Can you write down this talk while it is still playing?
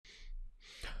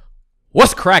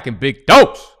What's cracking, big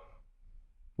dopes?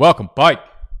 Welcome, Bike,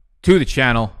 to the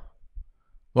channel.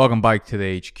 Welcome, Bike, to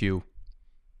the HQ.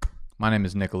 My name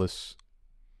is Nicholas.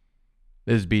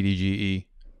 This is BDGE.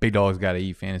 Big Dogs Gotta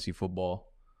Eat Fantasy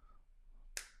Football.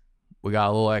 We got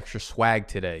a little extra swag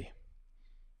today.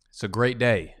 It's a great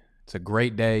day. It's a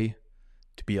great day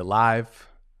to be alive.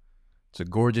 It's a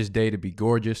gorgeous day to be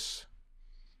gorgeous.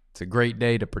 It's a great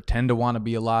day to pretend to want to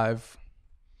be alive.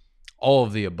 All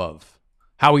of the above.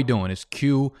 How we doing? It's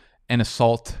Q and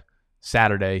Assault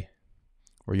Saturday,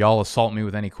 where y'all assault me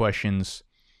with any questions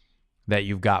that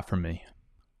you've got for me.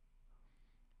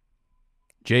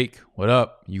 Jake, what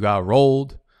up? You got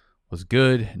rolled. Was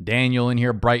good. Daniel in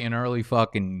here bright and early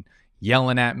fucking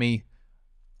yelling at me.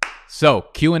 So,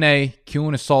 Q&A, Q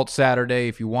and Assault Saturday.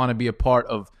 If you want to be a part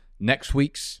of next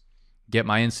week's, get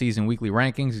my in-season weekly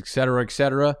rankings, etc.,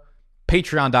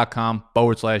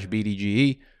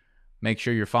 patreon.com/BDGE. Make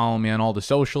sure you're following me on all the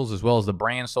socials as well as the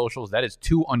brand socials. That is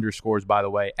 2 underscores, by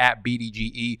the way, at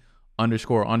BDGE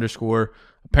 __.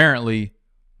 Apparently,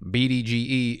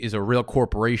 BDGE is a real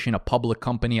corporation, a public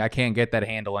company. I can't get that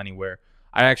handle anywhere.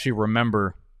 I actually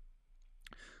remember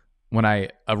when I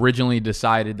originally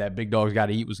decided that Big Dogs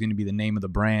Gotta Eat was going to be the name of the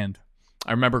brand.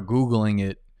 I remember Googling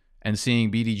it and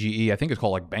seeing BDGE. I think it's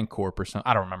called like Bancorp or something.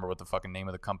 I don't remember what the fucking name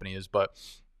of the company is, but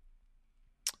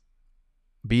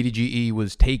BDGE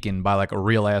was taken by like a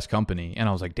real ass company. And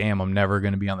I was like, damn, I'm never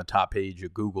going to be on the top page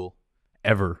of Google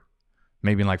ever.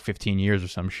 Maybe in like 15 years or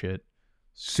some shit.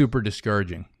 Super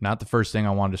discouraging. Not the first thing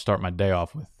I wanted to start my day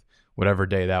off with, whatever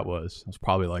day that was. I was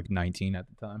probably like 19 at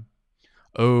the time.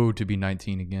 Oh, to be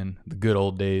 19 again. The good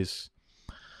old days.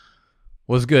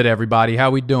 What's good, everybody? How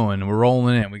we doing? We're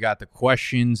rolling in. We got the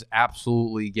questions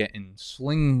absolutely getting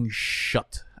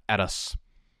slingshot at us.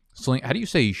 How do you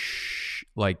say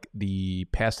like the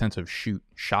past tense of shoot?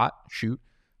 Shot? Shoot?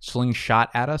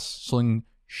 Slingshot at us? Sling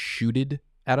shooted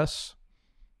at us?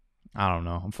 I don't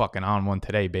know. I'm fucking on one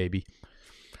today, baby.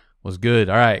 Was good.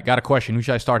 All right. Got a question. Who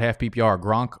should I start half PPR?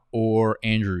 Gronk or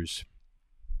Andrews?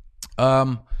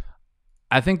 I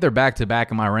think they're back to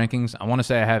back in my rankings. I want to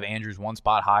say I have Andrews 1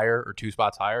 spot higher or 2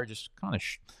 spots higher, just kind of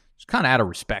out of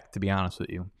respect, to be honest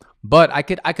with you. But I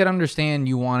could understand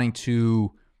you wanting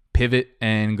to pivot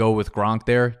and go with Gronk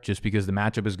there, just because the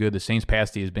matchup is good. The Saints'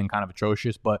 pass D has been kind of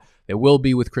atrocious, but they will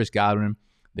be with Chris Godwin.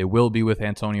 They will be with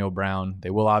Antonio Brown. They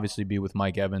will obviously be with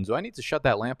Mike Evans. Do I need to shut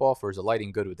that lamp off, or is the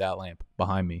lighting good with that lamp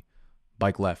behind me?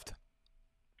 Bike left.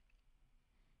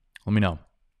 Let me know.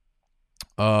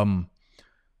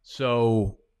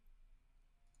 So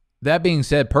that being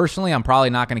said, personally, I'm probably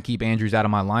not going to keep Andrews out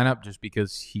of my lineup just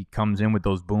because he comes in with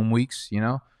those boom weeks, you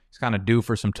know? He's kind of due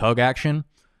for some tug action.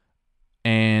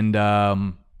 And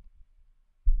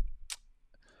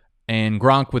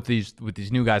Gronk with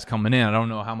these new guys coming in, I don't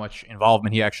know how much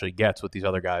involvement he actually gets with these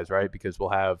other guys, right? Because we'll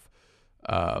have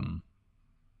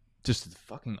just a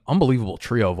fucking unbelievable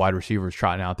trio of wide receivers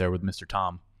trotting out there with Mr.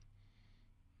 Tom.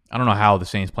 I don't know how the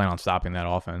Saints plan on stopping that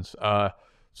offense.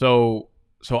 So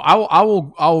I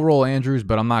will roll Andrews,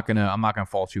 but I'm not gonna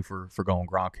fault you for going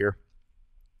Gronk here.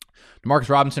 DeMarcus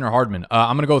Robinson or Hardman?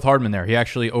 I'm gonna go with Hardman there. He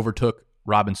actually overtook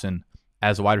Robinson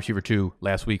as a wide receiver 2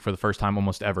 last week for the first time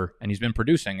almost ever, and he's been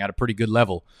producing at a pretty good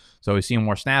level. So he's seeing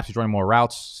more snaps, he's running more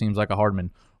routes. Seems like a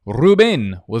Hardman.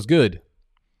 Ruben was good.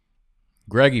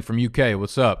 Greggy from UK,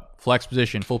 what's up? Flex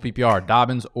position, full PPR,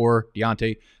 Dobbins or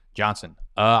Deontay Johnson?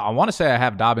 I want to say I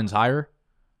have Dobbins higher.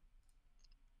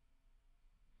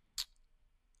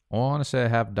 Let's see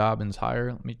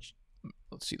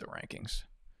the rankings.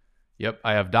 Yep,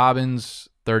 I have Dobbins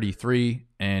 33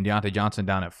 and Deontay Johnson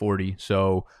down at 40.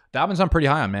 So Dobbins I'm pretty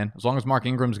high on, man. As long as Mark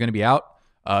Ingram's going to be out.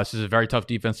 This is a very tough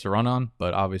defense to run on,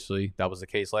 but obviously that was the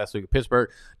case last week at Pittsburgh.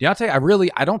 Deontay,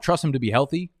 I don't trust him to be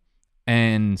healthy.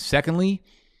 And secondly,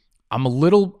 I'm a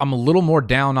little more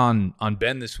down on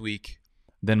Ben this week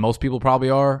than most people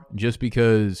probably are, just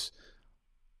because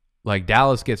like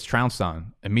Dallas gets trounced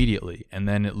on immediately, and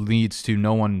then it leads to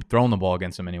no one throwing the ball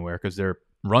against them anywhere because their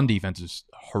run defense is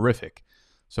horrific.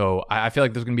 So I feel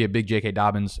like there's going to be a big J.K.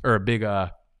 Dobbins or a big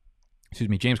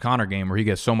James Conner game where he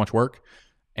gets so much work,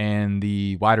 and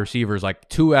the wide receivers, like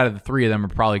 2 out of the 3 of them, are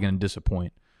probably going to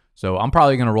disappoint. So I'm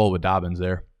probably going to roll with Dobbins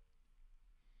there.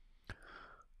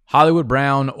 Hollywood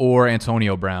Brown or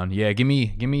Antonio Brown? Yeah, give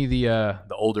me the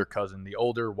older cousin, the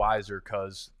older, wiser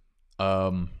cuz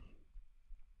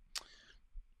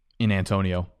in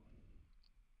Antonio.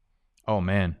 Oh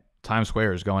man, Times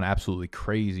Square is going absolutely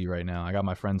crazy right now. I got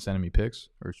my friends sending me pics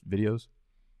or videos.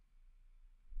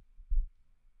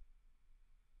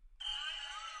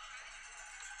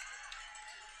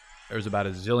 There's about a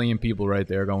zillion people right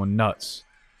there going nuts.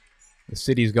 The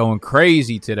city's going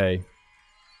crazy today.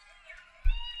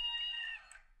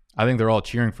 I think they're all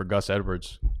cheering for Gus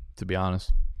Edwards, to be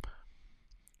honest.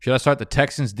 Should I start the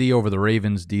Texans D over the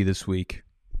Ravens D this week?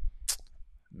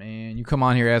 Man, you come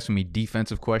on here asking me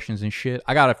defensive questions and shit.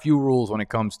 I got a few rules when it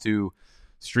comes to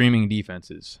streaming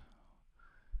defenses.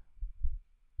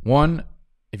 One,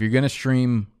 if you're going to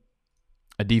stream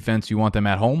a defense, you want them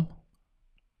at home.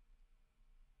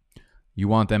 You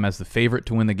want them as the favorite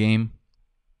to win the game.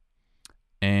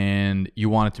 And you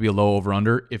want it to be a low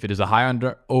over-under. If it is a high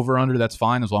over-under, that's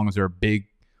fine, as long as they're a big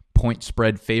point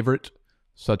spread favorite,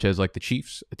 such as like the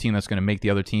Chiefs, a team that's going to make the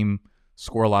other team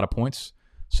score a lot of points.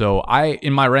 So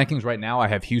in my rankings right now, I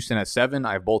have Houston at 7.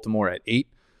 I have Baltimore at 8.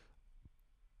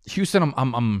 Houston,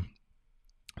 I'm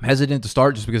hesitant to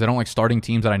start just because I don't like starting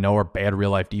teams that I know are bad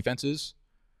real-life defenses.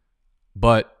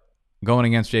 But going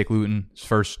against Jake Luton,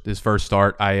 his first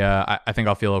start, I think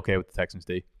I'll feel okay with the Texans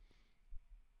D.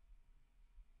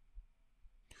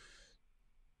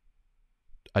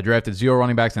 I drafted 0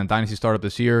 running backs in a dynasty startup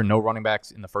this year. No running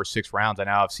backs in the first 6 rounds. I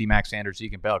now have C-Mac, Sanders,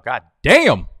 Zeke, and Bell. God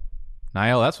damn!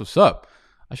 Niall, that's what's up.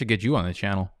 I should get you on the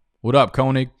channel. What up,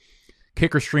 Koenig?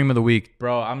 Kicker stream of the week.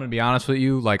 Bro, I'm going to be honest with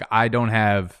you. Like, I don't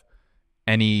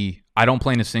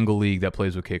play in a single league that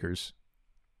plays with kickers.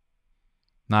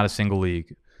 Not a single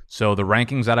league. So the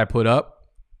rankings that I put up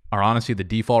are honestly the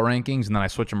default rankings, and then I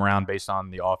switch them around based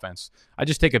on the offense. I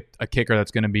just take a kicker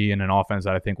that's going to be in an offense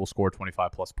that I think will score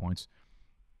 25-plus points.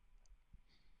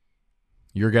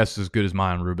 Your guess is as good as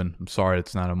mine, Ruben. I'm sorry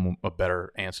it's not a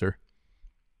better answer.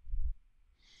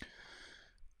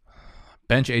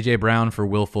 Bench A.J. Brown for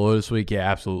Will Fuller this week? Yeah,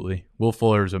 absolutely. Will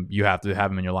Fuller, you have to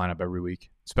have him in your lineup every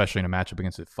week, especially in a matchup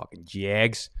against the fucking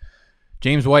Jags.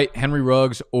 James White, Henry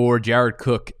Ruggs, or Jared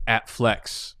Cook at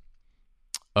flex?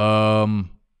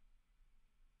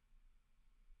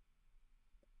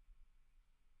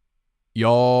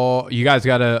 Y'all, you guys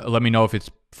got to let me know if it's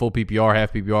full PPR,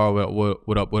 half PPR.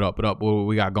 What up? What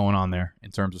we got going on there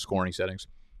in terms of scoring settings?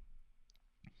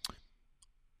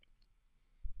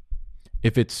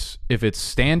 If it's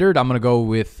standard, I'm going to go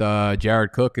with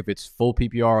Jared Cook. If it's full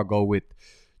PPR, I'll go with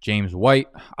James White.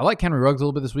 I like Henry Ruggs a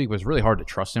little bit this week, but it's really hard to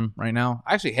trust him right now.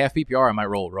 Actually, half PPR, I might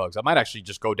roll Ruggs. I might actually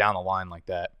just go down the line like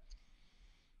that.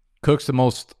 Cook's the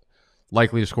most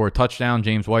likely to score a touchdown.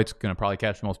 James White's going to probably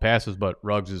catch the most passes, but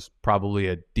Ruggs is probably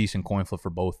a decent coin flip for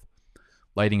both.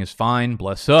 Lighting is fine.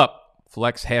 Bless up.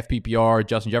 Flex, half PPR.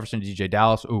 Justin Jefferson, DJ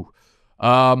Dallas. Ooh.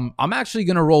 I'm actually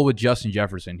going to roll with Justin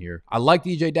Jefferson here. I like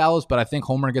DJ Dallas, but I think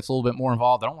Homer gets a little bit more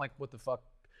involved. I don't like what the fuck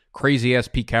crazy-ass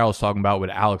Pete Carroll's talking about with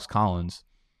Alex Collins.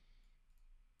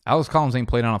 Alex Collins ain't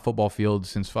played on a football field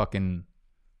since fucking...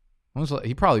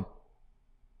 He probably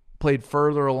played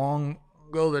further along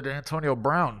ago than Antonio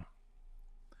Brown.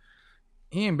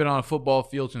 He ain't been on a football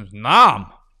field since Nam.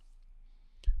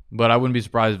 But I wouldn't be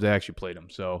surprised if they actually played him.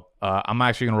 So I'm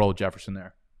actually going to roll with Jefferson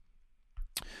there.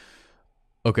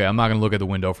 Okay, I'm not going to look at the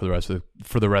window for the rest of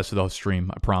the stream,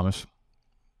 I promise.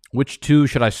 Which two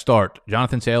should I start?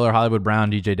 Jonathan Taylor, Hollywood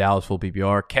Brown, DJ Dallas, full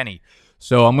PPR, Kenny.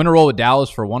 So I'm going to roll with Dallas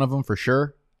for one of them for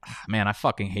sure. Man, I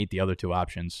fucking hate the other two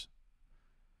options.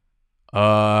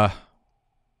 Man,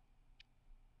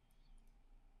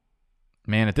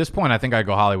 at this point, I think I'd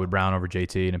go Hollywood Brown over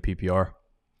JT in a PPR.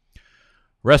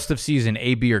 Rest of season,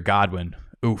 AB or Godwin?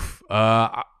 Oof.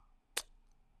 I'm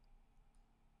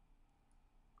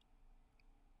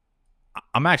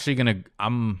actually going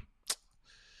to...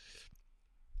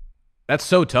 That's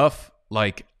so tough.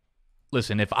 Like,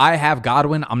 listen, if I have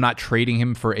Godwin, I'm not trading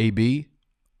him for AB.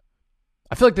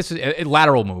 I feel like this is a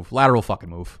lateral move. Lateral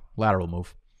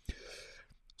move.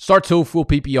 Start to full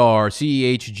PPR,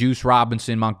 CEH, Juice,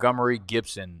 Robinson, Montgomery,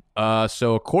 Gibson.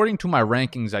 So according to my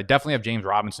rankings, I definitely have James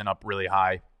Robinson up really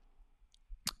high.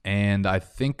 And I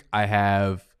think I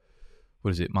have,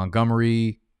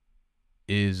 Montgomery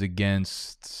is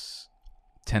against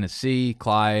Tennessee,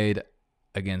 Clyde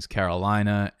against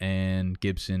Carolina, and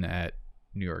Gibson at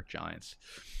New York Giants.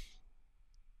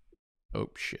 Oh,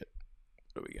 shit.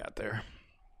 What do we got there?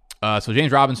 So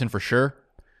James Robinson for sure.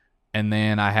 And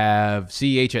then I have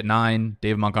CEH at 9,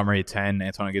 David Montgomery at 10,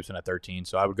 Antonio Gibson at 13.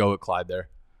 So I would go with Clyde there.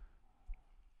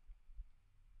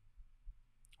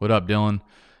 What up, Dylan?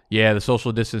 Yeah, the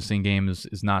social distancing game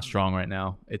is not strong right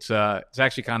now. It's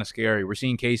actually kind of scary. We're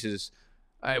seeing cases.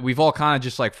 We've all kind of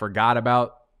just like forgot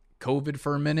about COVID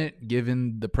for a minute,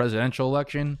 given the presidential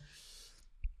election.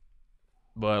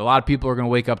 But a lot of people are going to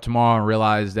wake up tomorrow and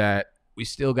realize that we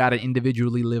still got to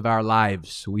individually live our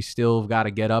lives. We still got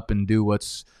to get up and do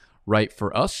what's right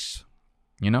for us.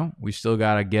 You know, we still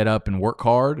got to get up and work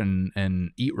hard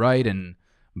and eat right and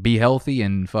be healthy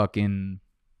and fucking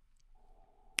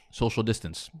social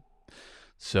distance.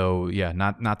 So, yeah,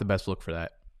 not the best look for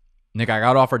that. Nick, I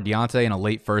got offered Deontay in a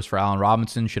late first for Allen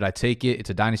Robinson. Should I take it? It's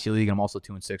a dynasty league, and I'm also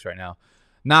 2-6 right now.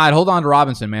 Nah, I'd hold on to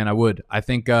Robinson, man. I would. I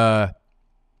think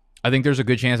there's a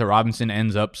good chance that Robinson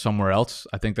ends up somewhere else.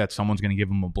 I think that someone's going to give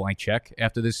him a blank check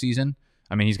after this season.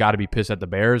 I mean, he's got to be pissed at the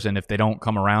Bears, and if they don't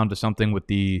come around to something with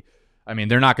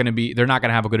they're not going to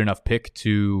have a good enough pick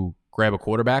to grab a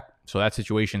quarterback. So that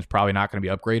situation is probably not going to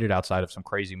be upgraded outside of some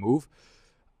crazy move.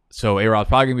 So A-Rod's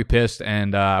probably going to be pissed,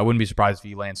 and I wouldn't be surprised if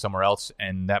he lands somewhere else,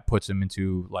 and that puts him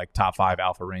into like top 5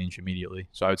 alpha range immediately.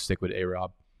 So I would stick with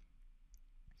A-Rod.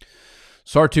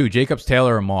 SAR 2, Jacobs,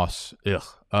 Taylor, or Moss?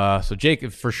 Ugh. So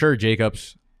for sure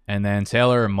Jacobs, and then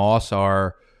Taylor and Moss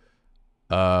are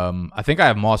I think I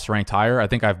have Moss ranked higher. I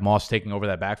think I have Moss taking over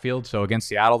that backfield. So against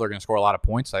Seattle, they're going to score a lot of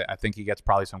points. I think he gets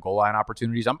probably some goal line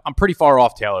opportunities. I'm pretty far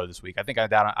off Taylor this week. I think I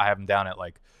have him down at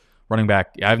like running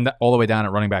back. I have him all the way down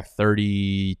at running back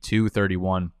 32,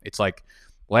 31. It's like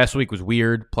last week was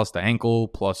weird, plus the ankle,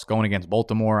 plus going against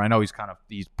Baltimore. I know he's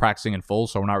practicing in full,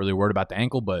 so we're not really worried about the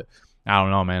ankle, but I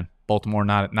don't know, man. Baltimore,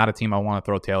 not a team I want to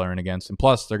throw Taylor in against. And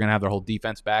plus, they're going to have their whole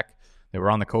defense back. They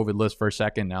were on the COVID list for a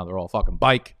second. Now they're all fucking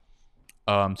bike.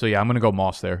 So, yeah, I'm going to go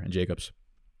Moss there and Jacobs.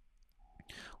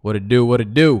 What it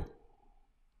do?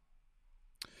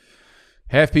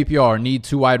 Half PPR, need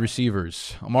 2 wide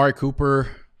receivers. Amari Cooper,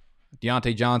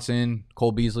 Deontay Johnson,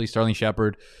 Cole Beasley, Sterling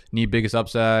Shepard. Need biggest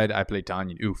upside. I play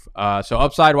Tanya. Oof. So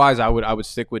upside-wise, I would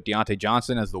stick with Deontay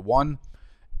Johnson as the one.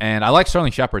 And I like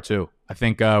Sterling Shepard, too. I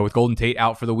think with Golden Tate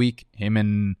out for the week, him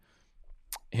and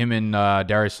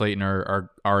Darius Slayton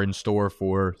are in store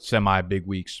for semi-big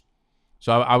weeks.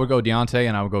 So I would go Deontay,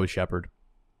 and I would go with Shepard.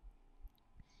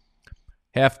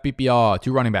 Half PPR,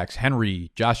 2 running backs.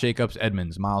 Henry, Josh Jacobs,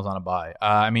 Edmonds, Miles on a bye.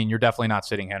 I mean, you're definitely not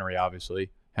sitting Henry, obviously.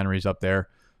 Henry's up there.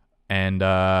 And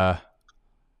I'd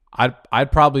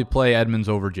probably play Edmonds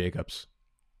over Jacobs.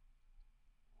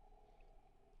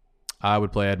 I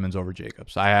would play Edmonds over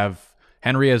Jacobs. I have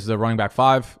Henry as the running back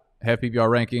 5, half PPR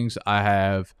rankings. I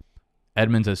have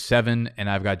Edmonds as 7, and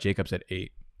I've got Jacobs at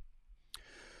 8.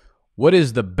 What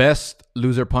is the best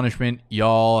loser punishment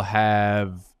y'all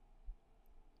have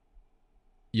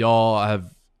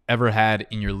ever had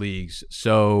in your leagues?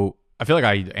 So I feel like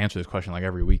I answer this question like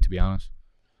every week, to be honest.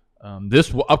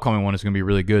 This upcoming one is going to be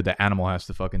really good that Animal has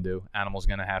to fucking do. Animal's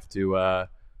going to have to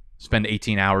spend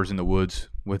 18 hours in the woods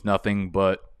with nothing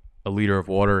but a liter of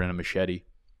water and a machete.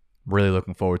 Really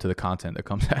looking forward to the content that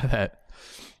comes out of that.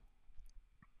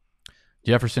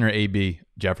 Jefferson or AB?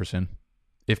 Jefferson.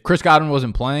 If Chris Godwin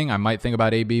wasn't playing, I might think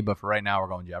about AB, but for right now, we're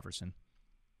going Jefferson.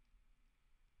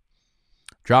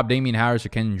 Drop Damian Harris or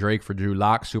Kenyon Drake for Drew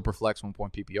Lock. Superflex, 1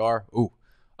 point PPR. Ooh.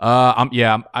 I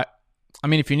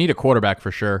mean, if you need a quarterback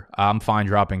for sure, I'm fine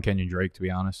dropping Kenyon Drake, to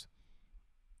be honest.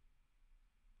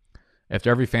 After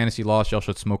every fantasy loss, y'all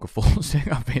should smoke a full cig.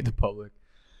 I paid the public.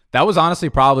 That was honestly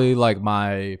probably like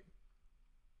my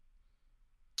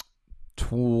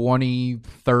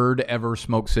 23rd ever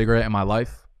smoked cigarette in my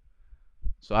life.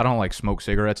 So I don't like smoke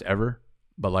cigarettes ever,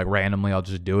 but like randomly I'll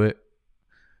just do it.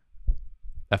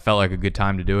 That felt like a good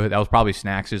time to do it. That was probably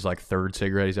Snacks' like 3rd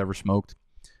cigarette he's ever smoked.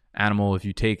 Animal, if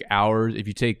you take hours and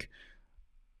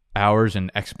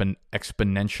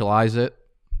exponentialize it,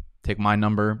 take my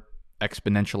number,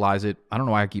 exponentialize it. I don't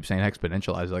know why I keep saying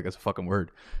exponentialize it like it's a fucking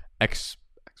word. Exponential.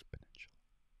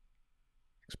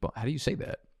 How do you say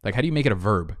that? Like, how do you make it a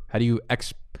verb? How do you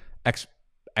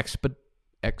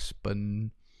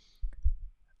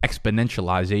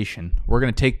exponentialization? We're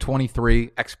going to take 23,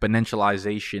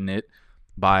 exponentialization it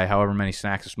by however many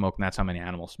Snacks are smoked, and that's how many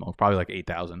Animals smoke. Probably like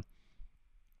 8,000.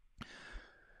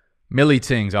 Millie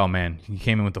Tings. Oh, man. He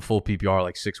came in with the full PPR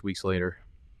like 6 weeks later.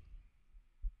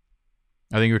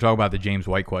 I think you were talking about the James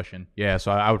White question. Yeah,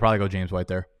 so I would probably go James White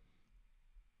there.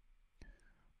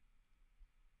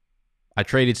 I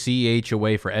traded CEH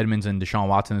away for Edmonds and Deshaun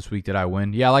Watson this week. Did I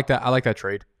win? Yeah, I like that. I like that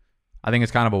trade. I think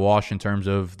it's kind of a wash in terms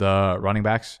of the running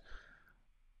backs.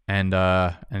 And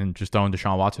just throwing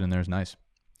Deshaun Watson in there is nice.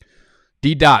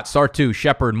 D. Star 2,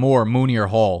 Shepard, Moore, Mooney, or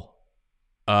Hall?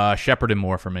 Shepard and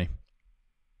Moore for me.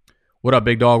 What up,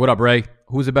 big dog? What up, Ray?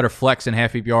 Who's a better flex in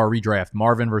half PPR redraft?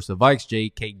 Marvin versus the Vikes,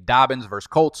 J.K. Dobbins versus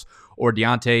Colts, or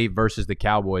Deontay versus the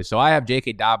Cowboys? So I have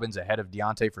J.K. Dobbins ahead of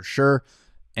Deontay for sure.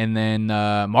 And then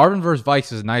Marvin versus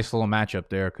Vikes is a nice little matchup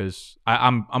there because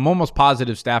I'm almost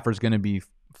positive Stafford's going to be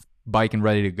biking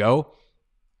ready to go.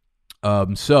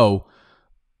 So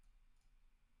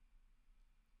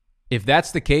if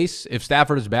that's the case, if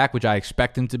Stafford is back, which I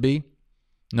expect him to be,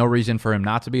 no reason for him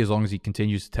not to be as long as he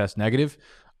continues to test negative.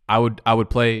 I would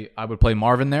play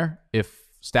Marvin there. If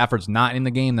Stafford's not in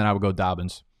the game, then I would go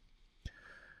Dobbins.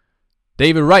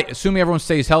 David Wright, assuming everyone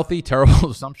stays healthy, terrible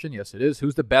assumption. Yes, it is.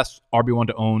 Who's the best RB1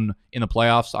 to own in the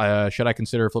playoffs? Should I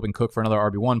consider flipping Cook for another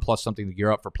RB1 plus something to gear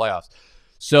up for playoffs?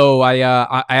 So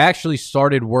I actually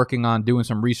started working on doing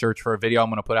some research for a video I'm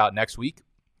going to put out next week.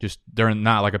 Just during,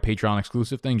 not like a Patreon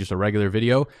exclusive thing, just a regular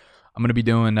video. I'm going to be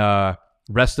doing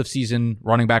rest of season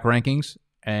running back rankings.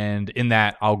 And in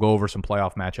that, I'll go over some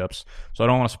playoff matchups. So I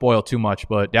don't want to spoil too much,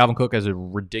 but Dalvin Cook has a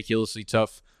ridiculously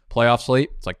tough playoff slate.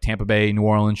 It's like Tampa Bay, New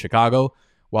Orleans, Chicago,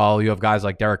 while you have guys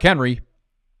like Derrick Henry,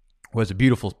 who has a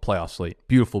beautiful playoff slate.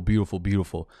 Beautiful, beautiful,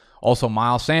 beautiful. Also,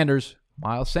 Miles Sanders,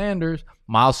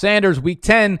 week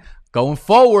 10, going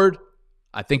forward.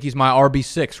 I think he's my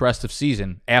RB6 rest of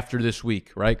season after this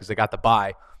week, right? Because they got the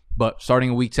bye. But starting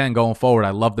in week 10 going forward, I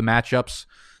love the matchups.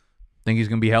 Think he's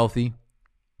going to be healthy.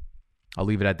 I'll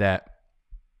leave it at that.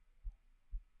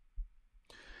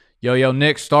 Yo,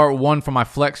 Nick, start one for my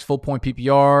flex, full point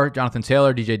PPR. Jonathan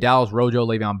Taylor, DJ Dallas, Rojo,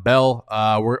 Le'Veon Bell.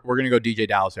 We're going to go DJ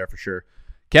Dallas there for sure.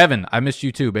 Kevin, I missed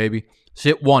you too, baby.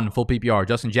 Sit one, full PPR.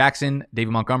 Justin Jackson,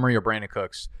 David Montgomery, or Brandon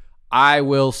Cooks. I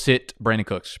will sit Brandon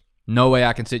Cooks. No way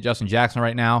I can sit Justin Jackson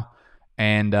right now.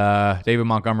 And David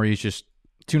Montgomery is just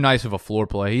too nice of a floor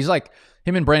play. He's like,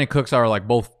 him and Brandon Cooks are like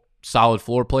both solid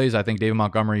floor plays. I think David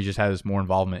Montgomery just has more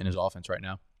involvement in his offense right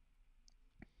now.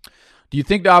 Do you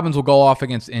think Dobbins will go off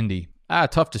against Indy?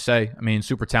 Tough to say. I mean,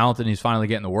 super talented, and he's finally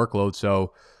getting the workload,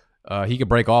 so he could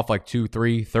break off like 2,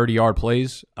 3, 30-yard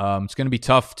plays. It's going to be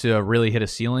tough to really hit a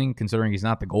ceiling considering he's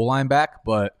not the goal line back,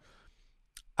 but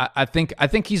I think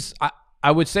he's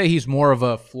I would say he's more of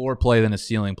a floor play than a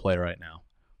ceiling play right now.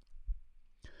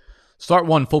 Start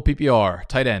one, full PPR,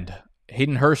 tight end.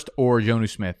 Hayden Hurst or Jonnu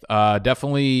Smith?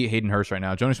 Definitely Hayden Hurst right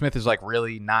now. Jonnu Smith is like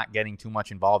really not getting too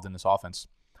much involved in this offense.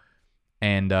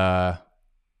 And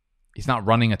he's not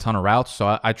running a ton of routes,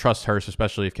 so I trust Hurst,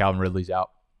 especially if Calvin Ridley's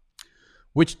out.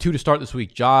 Which two to start this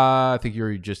week? I think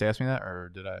you just asked me that,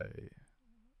 or did I?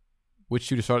 Which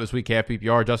two to start this week? Half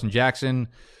PPR, Justin Jackson,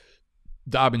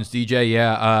 Dobbins, DJ.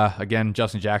 Yeah, again,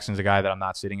 Justin Jackson's a guy that I'm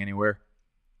not sitting anywhere.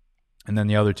 And then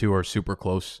the other two are super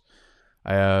close.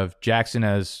 I have Jackson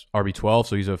as RB12,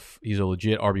 so he's a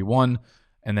legit RB1.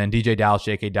 And then DJ Dallas,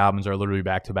 J.K. Dobbins are literally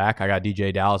back-to-back. I got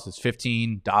DJ Dallas at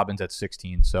 15, Dobbins at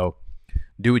 16. So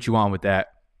do what you want with that.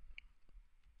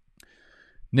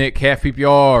 Nick, half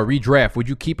PPR, redraft. Would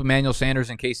you keep Emmanuel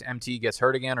Sanders in case MT gets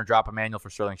hurt again or drop Emmanuel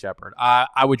for Sterling Shepard?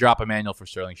 I would drop Emmanuel for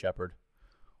Sterling Shepard.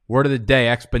 Word of the day,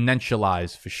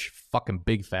 exponentialize. Fucking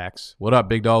big facts. What up,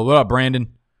 big dog? What up,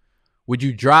 Brandon? Would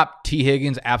you drop T.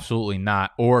 Higgins? Absolutely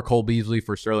not. Or Cole Beasley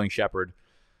for Sterling Shepard?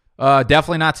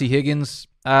 Definitely not T. Higgins.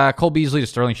 Cole Beasley to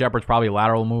Sterling Shepard's probably a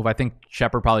lateral move. I think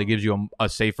Shepard probably gives you a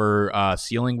safer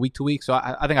ceiling week to week. So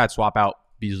I think I'd swap out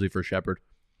Beasley for Shepard.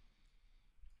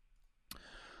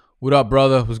 What up,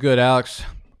 brother? What's good, Alex?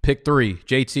 Pick 3.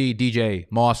 JT, DJ,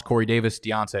 Moss, Corey Davis,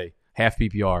 Deontay. Half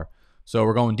PPR. So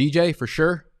we're going DJ for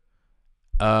sure.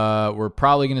 We're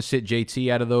probably going to sit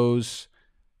JT out of those.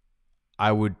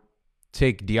 I would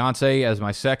take Deontay as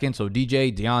my second. So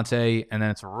DJ, Deontay, and then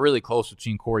it's really close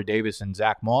between Corey Davis and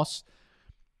Zach Moss.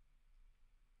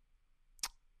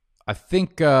 I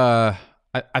think I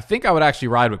would actually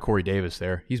ride with Corey Davis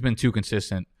there. He's been too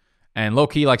consistent. And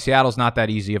low-key, like, Seattle's not that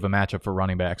easy of a matchup for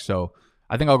running backs. So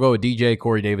I think I'll go with DJ,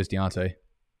 Corey Davis, Deontay.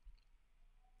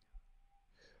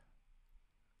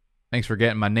 Thanks for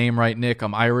getting my name right, Nick.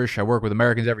 I'm Irish. I work with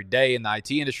Americans every day in the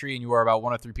IT industry, and you are about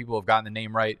 1 of 3 people who have gotten the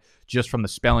name right just from the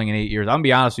spelling in 8 years. I'm going to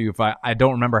be honest with you. If I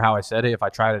don't remember how I said it. If I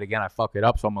tried it again, I fuck it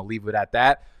up. So I'm going to leave it at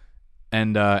that.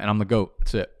 And I'm the GOAT.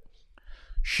 That's it.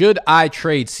 Should I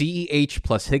trade CEH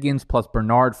plus Higgins plus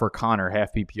Bernard for Connor,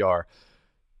 half PPR?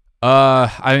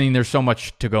 I mean, there's so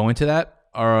much to go into that.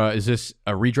 Or is this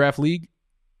a redraft league?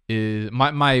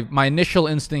 My initial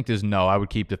instinct is no. I would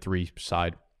keep the 3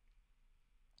 side.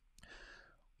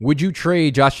 Would you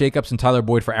trade Josh Jacobs and Tyler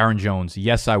Boyd for Aaron Jones?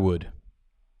 Yes, I would.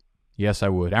 Yes, I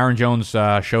would. Aaron Jones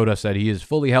showed us that he is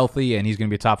fully healthy and he's going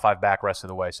to be a top 5 back rest of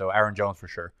the way. So Aaron Jones for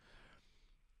sure.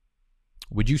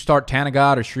 Would you start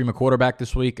Tanagod or stream a quarterback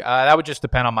this week? That would just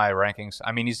depend on my rankings.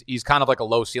 I mean, he's kind of like a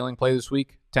low ceiling play this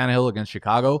week, Tannehill against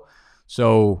Chicago.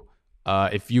 So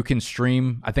if you can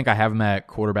stream, I think I have him at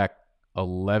quarterback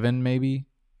 11 maybe.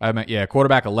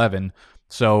 Quarterback 11.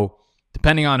 So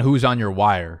depending on who's on your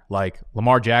wire, like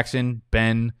Lamar Jackson,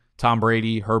 Ben, Tom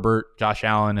Brady, Herbert, Josh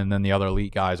Allen, and then the other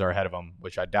elite guys are ahead of him,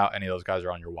 which I doubt any of those guys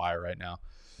are on your wire right now.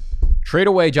 Trade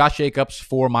away Josh Jacobs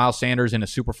for Miles Sanders in a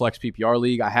Superflex PPR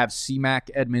league. I have C-Mac,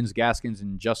 Edmonds, Gaskins,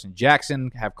 and Justin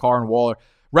Jackson. Have Carr and Waller.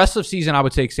 Rest of season, I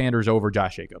would take Sanders over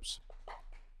Josh Jacobs.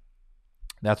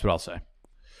 That's what I'll say.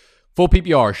 Full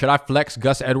PPR. Should I flex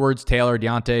Gus Edwards, Taylor,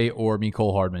 Deontay, or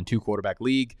Mecole Hardman? 2 quarterback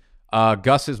league.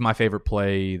 Gus is my favorite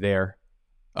play there.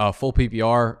 Full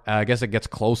PPR. I guess it gets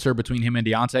closer between him and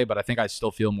Deontay, but I think I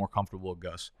still feel more comfortable with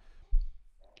Gus.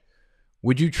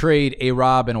 Would you trade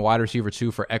A-Rob and a wide receiver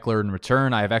 2 for Eckler in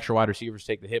return? I have extra wide receivers to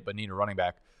take the hit, but need a running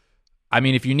back. I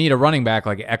mean, if you need a running back,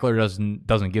 like Eckler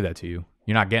doesn't give that to you.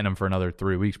 You're not getting him for another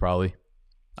 3 weeks, probably.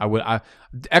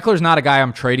 Eckler's not a guy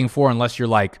I'm trading for unless you're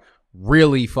like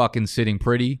really fucking sitting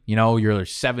pretty. You know, you're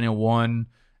 7-1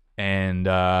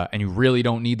 and you really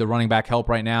don't need the running back help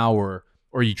right now, or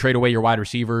you trade away your wide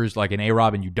receivers like an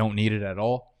A-Rob and you don't need it at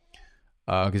all.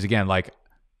 Because again, like,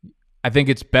 I think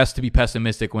it's best to be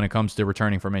pessimistic when it comes to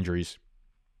returning from injuries.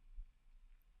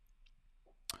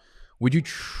 Would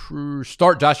you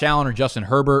start Josh Allen or Justin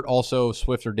Herbert? Also,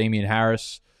 Swift or Damian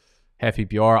Harris? Half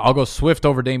PPR. I'll go Swift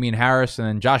over Damian Harris, and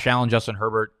then Josh Allen, Justin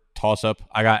Herbert, toss up.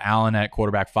 I got Allen at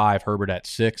quarterback 5, Herbert at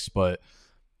 6, but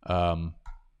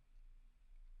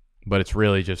it's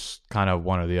really just kind of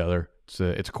one or the other.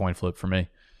 It's a coin flip for me.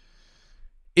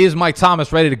 Is Mike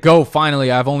Thomas ready to go? Finally,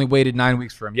 I've only waited 9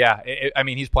 weeks for him. Yeah, I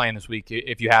mean, he's playing this week.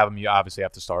 If you have him, you obviously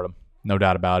have to start him. No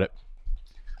doubt about it.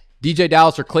 DJ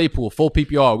Dallas or Claypool? Full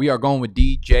PPR. We are going with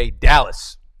DJ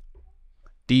Dallas.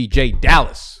 DJ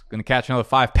Dallas. Going to catch another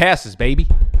 5 passes, baby.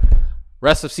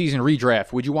 Rest of season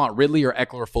redraft. Would you want Ridley or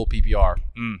Eckler full PPR?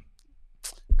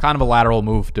 Kind of a lateral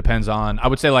move. Depends on, I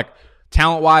would say, like,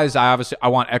 talent-wise, I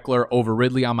want Eckler over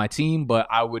Ridley on my team, but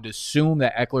I would assume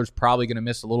that Eckler's probably going to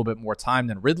miss a little bit more time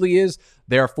than Ridley is.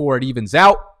 Therefore, it evens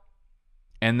out,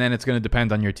 and then it's going to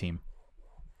depend on your team.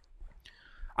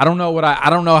 I don't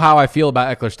know how I feel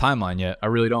about Eckler's timeline yet. I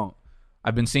really don't.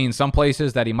 I've been seeing some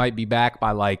places that he might be back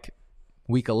by like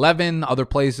week 11, other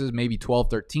places maybe 12,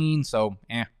 13, so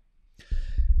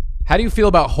How do you feel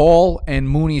about Hall and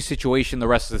Mooney's situation the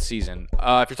rest of the season?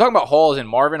 If you're talking about Hall as in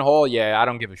Marvin Hall, yeah, I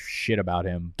don't give a shit about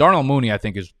him. Darnell Mooney, I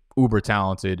think, is uber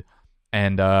talented,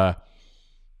 and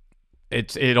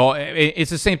it's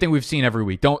the same thing we've seen every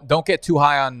week. Don't get too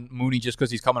high on Mooney just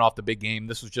because he's coming off the big game.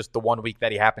 This was just the 1 week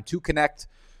that he happened to connect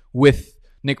with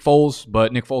Nick Foles,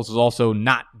 but Nick Foles is also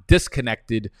not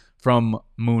disconnected from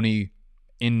Mooney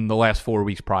in the last 4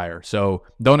 weeks prior. So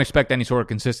don't expect any sort of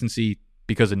consistency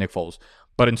because of Nick Foles.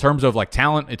 But in terms of like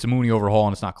talent, it's a Mooney over Hall,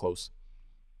 and it's not close.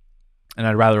 And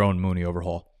I'd rather own Mooney over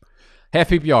Hall. Half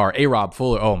PPR, A-Rob,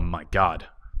 Fuller. Oh my God.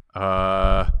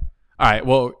 All right,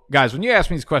 well, guys, when you ask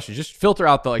me these questions, just filter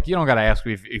out you don't got to ask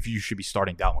me if you should be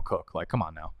starting Dalvin Cook. Like, come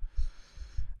on now.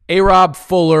 A-Rob,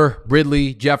 Fuller,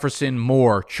 Ridley, Jefferson,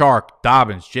 Moore, Chark,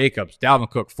 Dobbins, Jacobs, Dalvin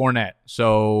Cook, Fournette.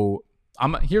 So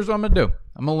here's what I'm going to do.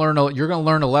 You're going to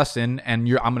learn a lesson, and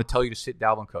I'm going to tell you to sit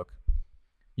Dalvin Cook.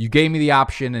 You gave me the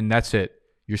option, and that's it.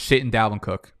 You're sitting Dalvin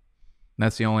Cook. And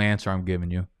that's the only answer I'm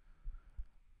giving you.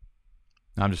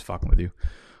 I'm just fucking with you.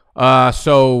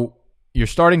 So you're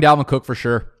starting Dalvin Cook for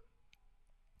sure.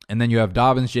 And then you have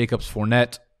Dobbins, Jacobs,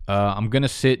 Fournette. I'm going to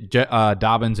sit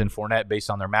Dobbins and Fournette based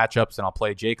on their matchups, and I'll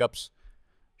play Jacobs.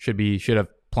 Should have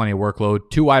plenty of workload.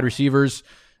 2 wide receivers.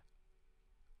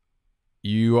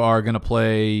 You are going to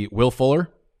play Will Fuller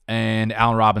and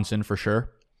Allen Robinson for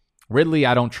sure. Ridley,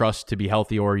 I don't trust to be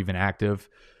healthy or even active.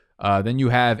 Then you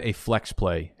have a flex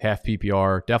play, half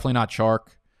PPR. Definitely not Chark,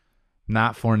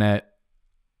 not Fournette.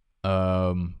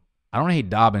 I don't hate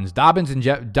Dobbins. Dobbins,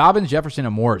 Jefferson,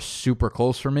 and Moore are super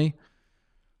close for me.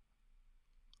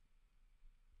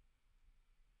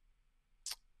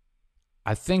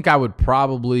 I think I would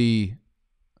roll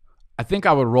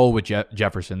with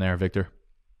Jefferson there, Victor.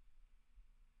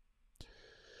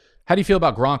 How do you feel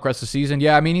about Gronk rest of the season?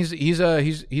 Yeah, I mean he's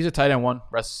a tight end 1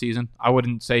 rest of the season. I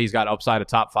wouldn't say he's got upside of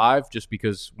top 5 just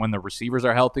because when the receivers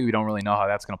are healthy, we don't really know how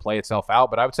that's going to play itself out.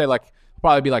 But I would say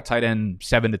probably be like tight end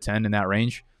 7 to 10 in that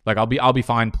range. Like I'll be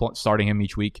fine starting him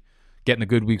each week, getting the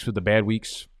good weeks with the bad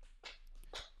weeks,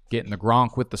 getting the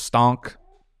Gronk with the stonk.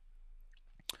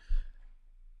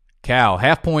 Cal,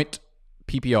 half point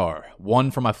PPR,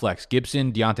 1 for my flex.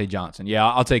 Gibson, Deontay Johnson. Yeah,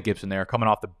 I'll take Gibson there. Coming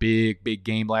off the big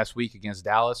game last week against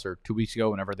Dallas, or 2 weeks ago,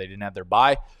 whenever they didn't have their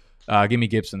bye. Give me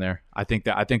Gibson there. I think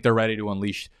they're ready to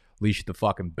unleash the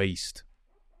fucking beast.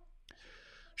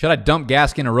 Should I dump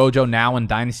Gaskin or Rojo now in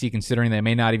Dynasty, considering they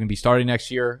may not even be starting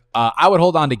next year? I would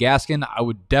hold on to Gaskin. I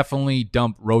would definitely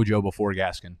dump Rojo before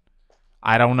Gaskin.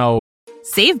 I don't know.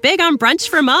 Save big on brunch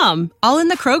for mom, all in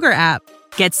the Kroger app.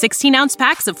 Get 16-ounce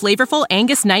packs of flavorful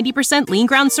Angus 90% lean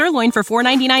ground sirloin for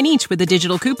 $4.99 each with a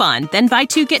digital coupon. Then buy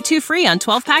 2, get 2 free on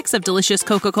 12 packs of delicious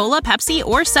Coca-Cola, Pepsi,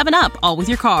 or 7-Up, all with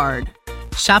your card.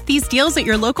 Shop these deals at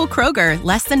your local Kroger,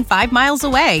 less than 5 miles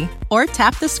away. Or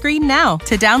tap the screen now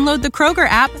to download the Kroger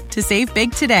app to save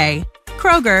big today.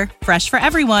 Kroger, fresh for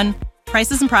everyone.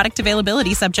 Prices and product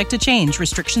availability subject to change.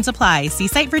 Restrictions apply. See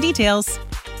site for details.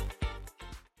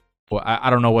 Well, I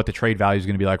don't know what the trade value is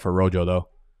going to be like for Rojo, though.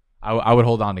 I would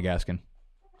hold on to Gaskin.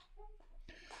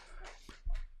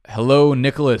 Hello,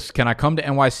 Nicholas. Can I come to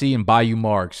NYC and buy you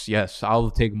marks? Yes,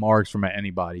 I'll take marks from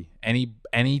anybody.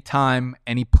 Any time,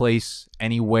 any place,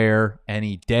 anywhere,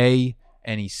 any day,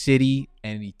 any city,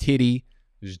 any titty.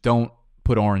 Just don't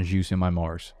put orange juice in my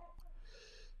marks.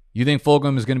 You think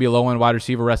Fulgham is going to be a low-end wide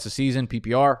receiver rest of the season,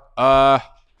 PPR?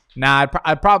 Nah,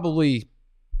 I'd probably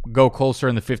go closer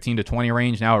in the 15 to 20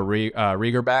 range now at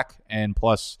Rieger back. And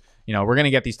plus, we're going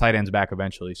to get these tight ends back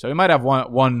eventually. So he might have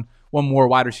one more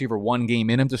wide receiver, one game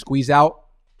in him to squeeze out.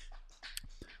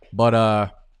 But I'm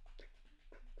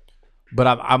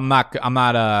not going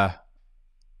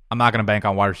to bank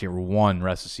on wide receiver one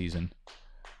rest of the season.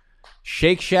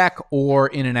 Shake Shack or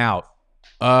In-N-Out?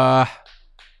 I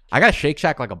got Shake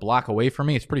Shack like a block away from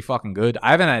me. It's pretty fucking good.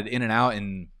 I haven't had In-N-Out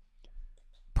in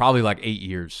probably like 8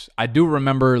 years. I do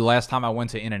remember last time I went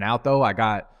to In-N-Out though, I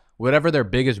got whatever their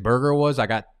biggest burger was. I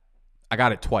got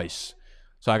it twice.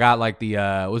 So I got like the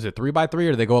was it 3x3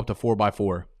 or do they go up to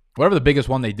 4x4? Whatever the biggest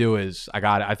one they do is, I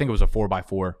got it. I think it was a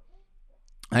 4x4.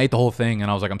 I ate the whole thing and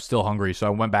I was like, I'm still hungry, so I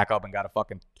went back up and got a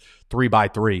fucking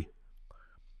 3x3.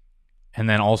 And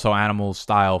then also animal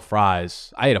style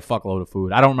fries. I ate a fuckload of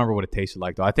food. I don't remember what it tasted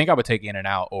like though. I think I would take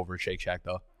In-N-Out over Shake Shack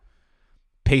though.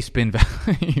 Pace spin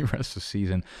value rest of the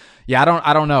season. Yeah,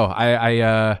 I don't know.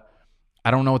 I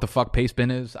don't know what the fuck pace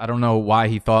spin is. I don't know why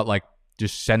he thought like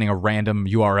just sending a random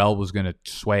URL was gonna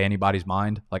sway anybody's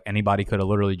mind. Like anybody could have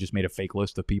literally just made a fake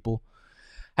list of people.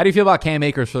 How do you feel about Cam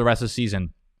Akers for the rest of the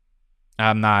season?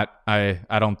 I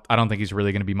don't think he's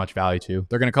really going to be much value to.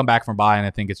 They're going to come back from bye, and I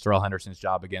think it's Darrell Henderson's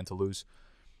job again to lose.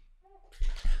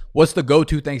 What's the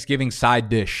go-to Thanksgiving side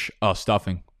dish?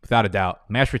 Stuffing, without a doubt.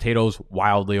 Mashed potatoes,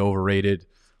 wildly overrated.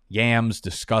 Yams,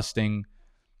 disgusting.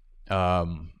 I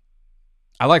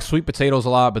like sweet potatoes a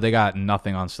lot, but they got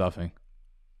nothing on stuffing.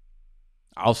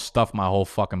 I'll stuff my whole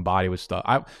fucking body with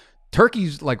stuff.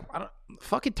 Turkey's like,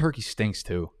 fucking turkey stinks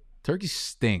too. Turkey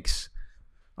stinks.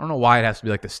 I don't know why it has to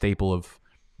be like the staple of.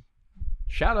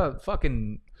 Shout out,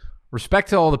 fucking respect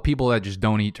to all the people that just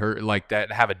don't eat like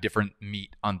that have a different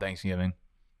meat on Thanksgiving.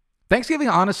 Thanksgiving,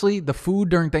 honestly, the food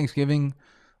during Thanksgiving,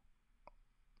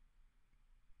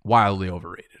 wildly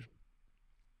overrated.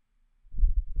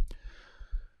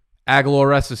 Aguilar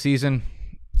rest of the season.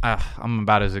 I'm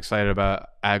about as excited about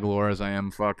Aguilar as I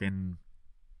am fucking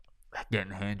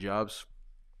getting hand jobs.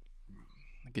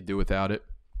 I could do without it.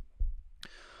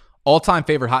 All-time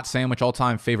favorite hot sandwich,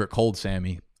 all-time favorite cold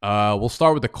Sammy. We'll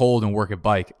start with the cold and work at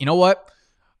bike. You know what?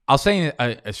 I'll say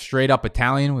a straight-up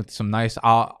Italian with some nice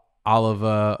olive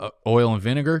oil and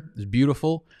vinegar is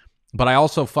beautiful. But I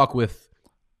also fuck with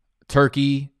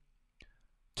turkey,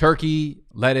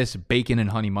 lettuce, bacon,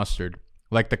 and honey mustard.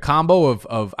 Like the combo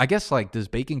of I guess, like, does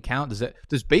bacon count?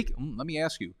 Does bacon? Let me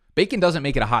ask you. Bacon doesn't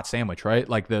make it a hot sandwich, right?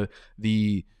 Like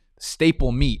the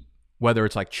staple meat, whether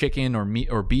it's like chicken or meat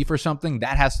or beef or something,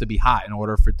 that has to be hot in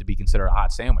order for it to be considered a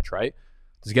hot sandwich, right?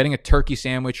 Does getting a turkey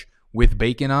sandwich with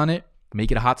bacon on it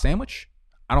make it a hot sandwich?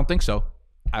 I don't think so.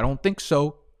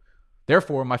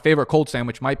 Therefore, my favorite cold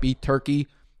sandwich might be turkey,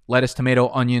 lettuce, tomato,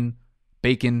 onion,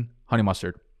 bacon, honey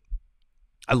mustard.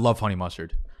 I love honey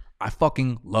mustard. I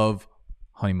fucking love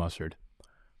honey mustard.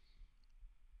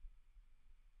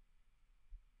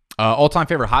 All-time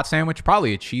favorite hot sandwich,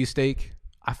 probably a cheesesteak.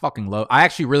 I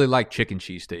actually really like chicken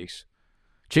cheesesteaks.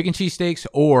 Chicken cheesesteaks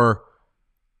or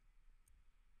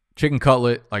chicken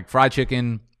cutlet, like fried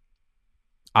chicken,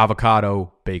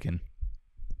 avocado, bacon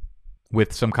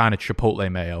with some kind of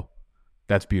chipotle mayo.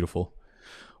 That's beautiful.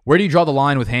 Where do you draw the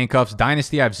line with handcuffs?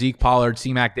 Dynasty, I have Zeke, Pollard,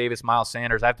 C-Mac Davis, Miles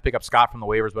Sanders. I have to pick up Scott from the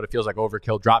waivers, but it feels like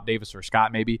overkill. Drop Davis or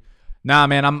Scott maybe. Nah,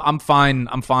 man, I'm fine.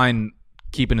 I'm fine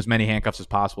keeping as many handcuffs as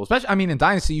possible. Especially, in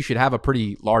Dynasty, you should have a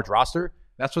pretty large roster.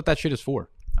 That's what that shit is for.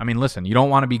 Listen, you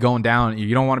don't want to be going down.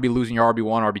 You don't want to be losing your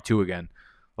RB1, RB2 again.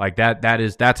 Like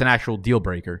that's an actual deal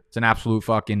breaker. It's an absolute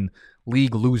fucking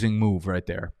league losing move right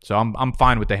there. So I'm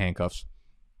fine with the handcuffs.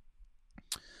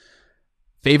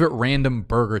 Favorite random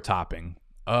burger topping?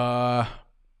 I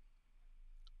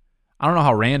don't know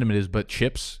how random it is, but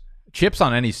chips. Chips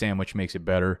on any sandwich makes it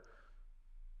better.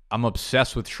 I'm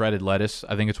obsessed with shredded lettuce.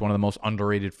 I think it's one of the most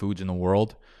underrated foods in the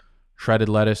world. Shredded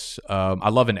lettuce. I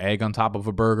love an egg on top of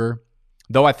a burger.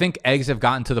 Though I think eggs have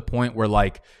gotten to the point where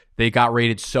like they got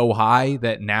rated so high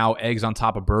that now eggs on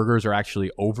top of burgers are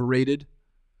actually overrated.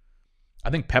 I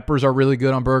think peppers are really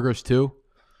good on burgers too.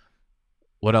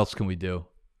 What else can we do?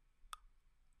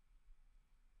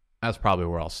 That's probably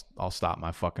where I'll stop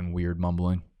my fucking weird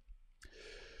mumbling.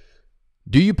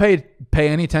 Do you pay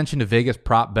any attention to Vegas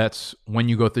prop bets when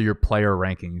you go through your player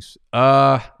rankings?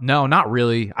 No, not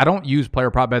really. I don't use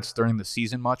player prop bets during the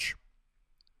season much,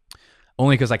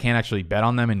 only because I can't actually bet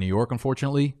on them in New York,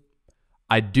 unfortunately.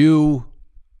 I do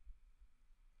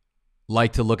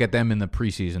like to look at them in the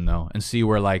preseason though, and see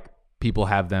where like people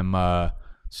have them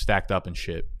stacked up and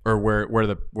shit, or where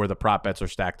the prop bets are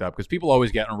stacked up, because people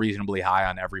always get unreasonably high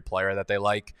on every player that they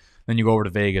like. Then you go over to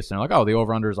Vegas and they're like, oh, the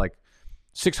over under is like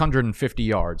 650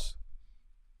 yards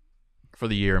for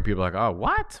the year, and people are like, oh,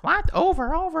 what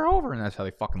over, and that's how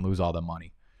they fucking lose all the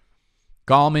money.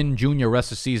 Gallman Jr.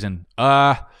 rest of the season,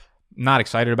 not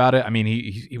excited about it. I mean,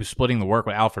 he was splitting the work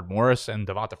with Alfred Morris, and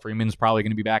Devonta Freeman's probably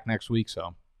going to be back next week,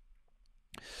 so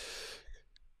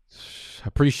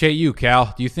appreciate you,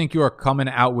 Cal. Do you think you are coming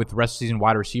out with rest of season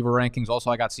wide receiver rankings? Also,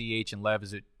 I got CEH and Lev.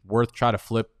 Is it worth try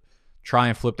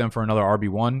and flip them for another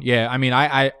RB1? Yeah, I mean,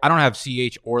 I don't have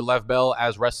CH or Lev Bell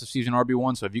as rest of season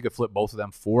RB1, so if you could flip both of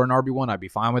them for an RB1, I'd be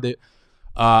fine with it.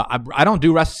 I don't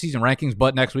do rest of season rankings,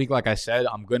 but next week, like I said,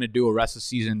 I'm going to do a rest of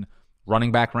season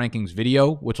running back rankings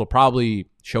video, which will probably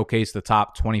showcase the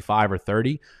top 25 or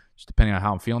 30, just depending on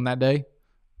how I'm feeling that day.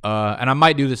 And I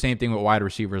might do the same thing with wide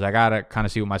receivers. I gotta kind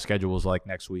of see what my schedule is like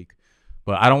next week,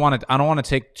 but I don't want to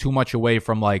take too much away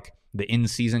from like the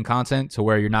in-season content to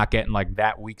where you're not getting like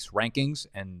that week's rankings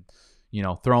and, you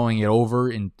know, throwing it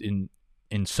over in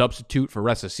substitute for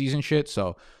rest of season shit.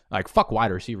 So like, fuck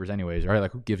wide receivers anyways, right?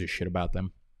 Like, who gives a shit about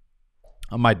them?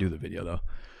 I might do the video though.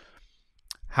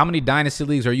 How many dynasty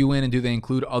leagues are you in, and do they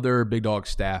include other Big Dog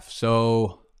staff?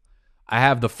 So I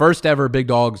have the first ever Big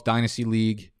Dogs Dynasty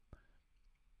League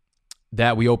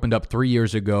that we opened up 3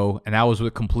 years ago, and that was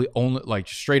with complete only like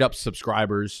straight up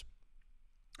subscribers.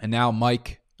 And now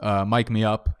Mike me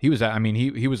up. He was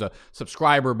he was a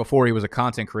subscriber before he was a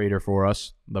content creator for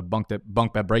us. The bunk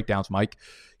bet breakdowns, Mike.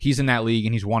 He's in that league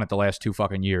and he's won it the last 2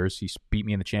 fucking years. He beat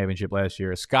me in the championship last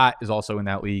year. Scott is also in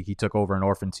that league. He took over an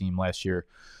orphan team last year.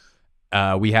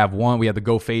 We have the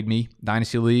Go Fade Me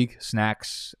Dynasty League.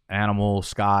 Snacks, Animal,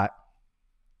 Scott,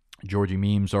 Georgie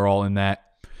Memes are all in that.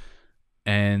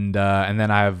 And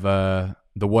then I have the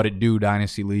What It Do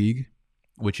Dynasty League,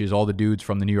 which is all the dudes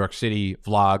from the New York City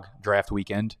vlog draft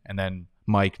weekend. And then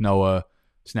Mike, Noah,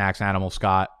 Snacks, Animal,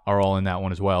 Scott are all in that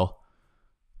one as well.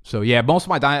 So, yeah, most of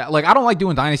my I don't like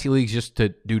doing Dynasty Leagues just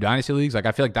to do Dynasty Leagues. Like,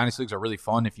 I feel like Dynasty Leagues are really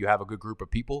fun if you have a good group of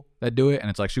people that do it, and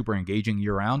it's, like, super engaging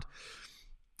year-round.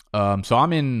 So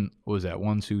I'm in, what was that,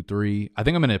 1, 2, 3. I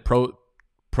think I'm in a Pros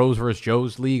vs.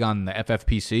 Joe's League on the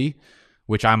FFPC,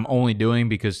 which I'm only doing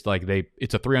because like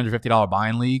it's a $350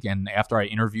 buy-in league, and after I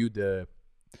interviewed the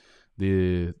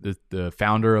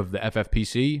founder of the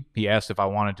FFPC, he asked if I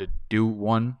wanted to do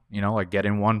one, you know, like get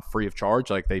in one free of charge.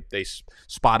 Like they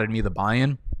spotted me the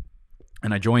buy-in,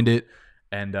 and I joined it,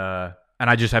 and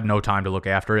I just have no time to look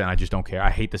after it, and I just don't care.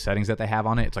 I hate the settings that they have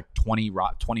on it. It's like 20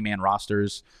 man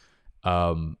rosters.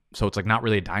 So it's like not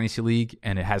really a dynasty league,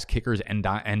 and it has kickers and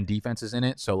defenses in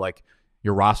it. So like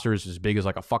your roster is as big as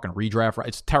like a fucking redraft.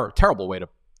 It's terrible way to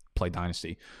play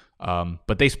dynasty.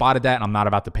 But they spotted that, and I'm not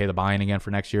about to pay the buy-in again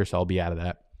for next year, so I'll be out of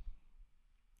that.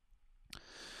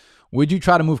 Would you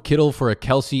try to move Kittle for a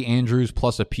Kelsey, Andrews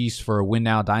plus a piece for a win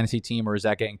now dynasty team, or is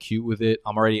that getting cute with it?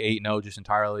 I'm already 8-0, just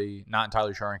not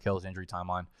entirely sure on Kittle's injury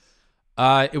timeline.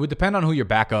 It would depend on who your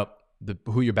backup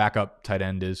tight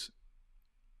end is.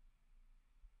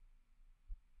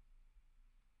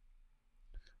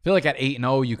 I feel like at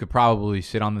 8-0, you could probably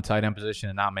sit on the tight end position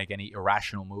and not make any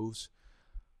irrational moves.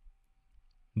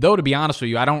 Though, to be honest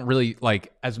with you, I don't really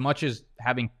like, as much as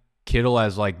having Kittle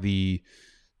as like the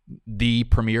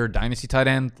premier dynasty tight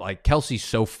end, like Kelsey's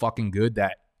so fucking good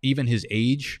that even his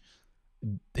age,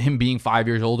 him being 5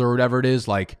 years older or whatever it is,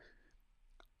 like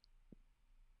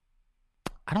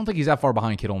I don't think he's that far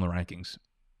behind Kittle in the rankings.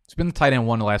 He's been the tight end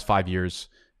one the last 5 years.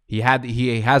 He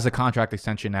has a contract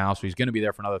extension now, so he's going to be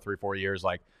there for another 3-4 years.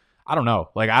 Like, I don't know.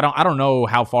 Like, I don't know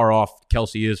how far off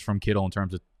Kelsey is from Kittle in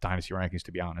terms of dynasty rankings,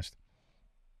 to be honest.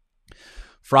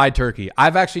 Fried turkey.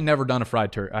 I've actually never done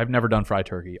fried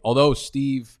turkey. Although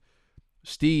Steve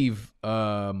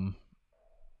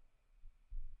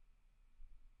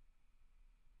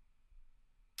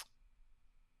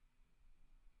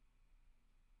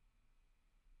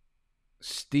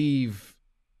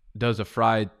does a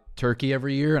fried turkey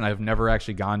every year, and I've never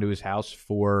actually gone to his house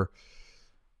for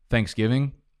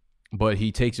Thanksgiving, but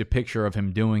he takes a picture of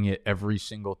him doing it every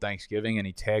single Thanksgiving, and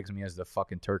he tags me as the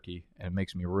fucking turkey, and it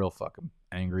makes me real fucking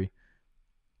angry.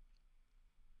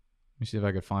 Let me see if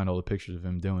I could find all the pictures of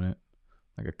him doing it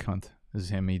like a cunt. This is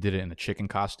him. He did it in a chicken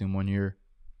costume one year.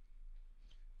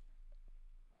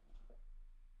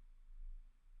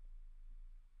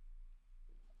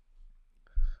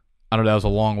 I don't know. That was a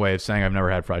long way of saying I've never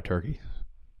had fried turkey.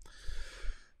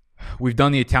 We've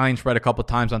done the Italian spread a couple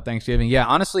times on Thanksgiving. Yeah,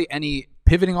 honestly,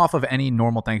 pivoting off of any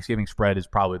normal Thanksgiving spread is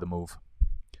probably the move.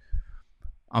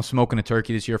 I'm smoking a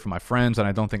turkey this year for my friends, and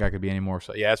I don't think I could be any more.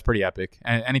 So, yeah, it's pretty epic.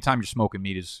 And anytime you're smoking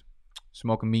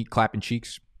meat, clapping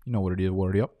cheeks. You know what it is,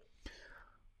 what it is.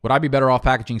 Would I be better off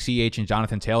packaging CH and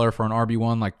Jonathan Taylor for an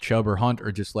RB1 like Chubb or Hunt,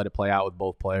 or just let it play out with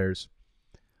both players?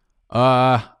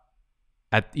 At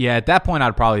that point,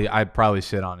 I'd probably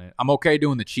sit on it. I'm okay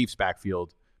doing the Chiefs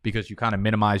backfield because you kind of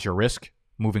minimize your risk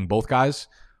moving both guys.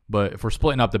 But if we're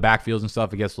splitting up the backfields and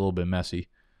stuff, it gets a little bit messy.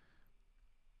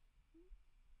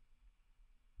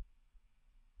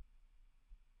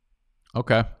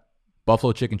 Okay.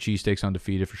 Buffalo chicken cheesesteaks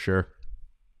undefeated for sure.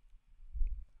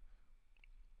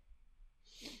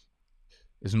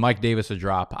 Is Mike Davis a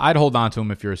drop? I'd hold on to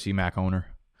him if you're a C-Mac owner.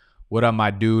 What up,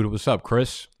 my dude? What's up,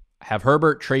 Chris? Have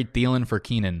Herbert trade Thielen for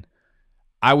Keenan.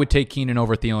 I would take Keenan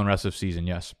over Thielen rest of season,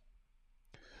 yes.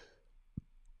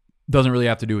 Doesn't really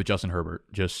have to do with Justin Herbert.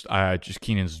 Just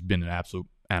Keenan's been an absolute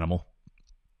animal.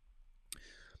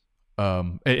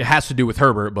 It has to do with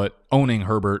Herbert, but owning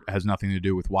Herbert has nothing to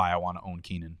do with why I want to own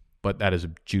Keenan. But that is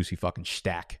a juicy fucking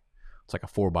stack. It's like a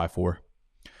 4x4.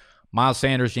 Miles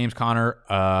Sanders, James Conner,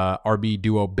 RB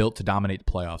duo built to dominate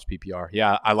the playoffs, PPR.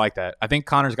 Yeah, I like that. I think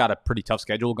Conner's got a pretty tough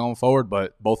schedule going forward,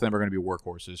 but both of them are going to be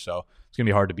workhorses, so it's going to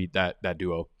be hard to beat that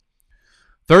duo.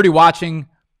 30 watching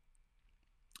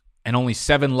and only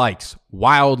 7 likes.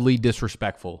 Wildly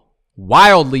disrespectful.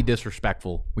 Wildly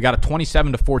disrespectful. We got a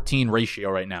 27-14 ratio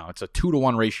right now. It's a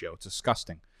 2-to-1 ratio. It's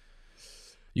disgusting.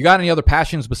 You got any other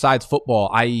passions besides football,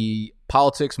 i.e.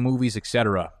 politics, movies,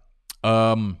 etc.?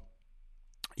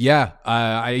 Yeah,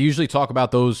 I usually talk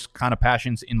about those kind of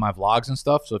passions in my vlogs and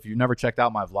stuff. So if you've never checked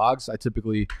out my vlogs,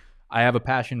 I have a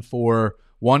passion for,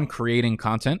 one, creating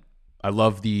content. I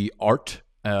love the art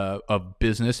of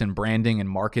business and branding and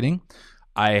marketing.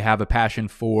 I have a passion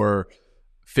for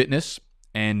fitness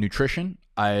and nutrition.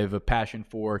 I have a passion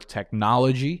for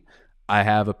technology. I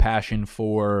have a passion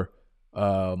for,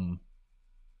 I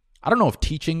don't know if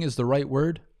teaching is the right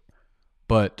word,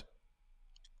 but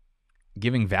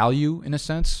giving value in a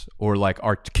sense, or like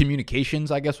our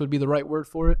communications, I guess would be the right word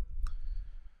for it.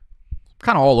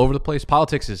 Kind of all over the place.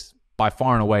 Politics is by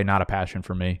far and away not a passion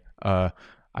for me. I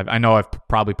know I've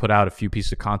probably put out a few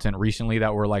pieces of content recently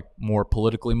that were like more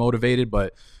politically motivated,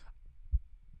 but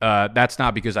that's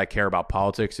not because I care about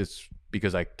politics. It's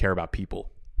because I care about people.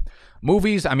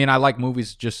 Movies, I mean, I like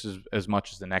movies just as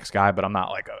much as the next guy, but I'm not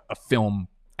like a film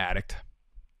addict.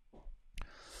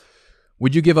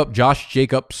 Would you give up Josh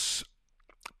Jacobs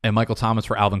and Michael Thomas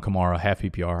for Alvin Kamara, half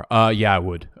PPR? Yeah, I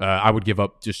would. I would give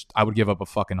up a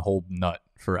fucking whole nut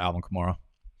for Alvin Kamara.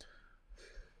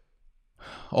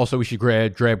 Also, we should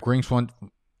grab drinks one.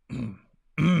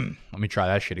 Let me try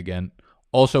that shit again.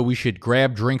 Also, we should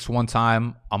grab drinks one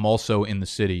time. I'm also in the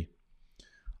city.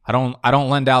 I don't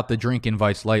lend out the drink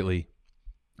invites lightly.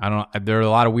 There are a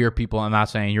lot of weird people. I'm not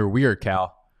saying you're weird,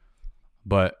 Cal,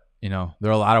 but there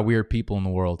are a lot of weird people in the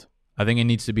world. I think it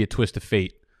needs to be a twist of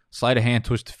fate. Sleight of hand,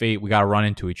 twist of fate. We got to run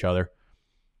into each other.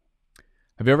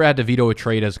 Have you ever had to veto a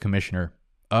trade as a commissioner?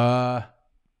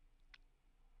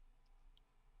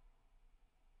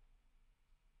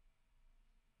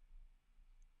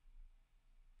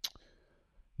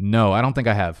 No, I don't think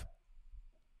I have.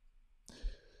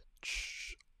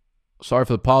 Sorry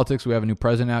for the politics. We have a new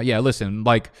president now. Yeah, listen,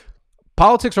 like,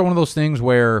 politics are one of those things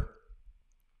where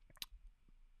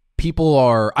people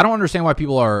are, I don't understand why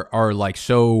people are like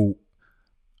so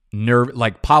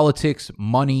like politics,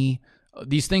 money,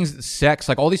 these things, sex,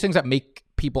 like all these things that make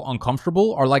people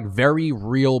uncomfortable are like very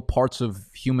real parts of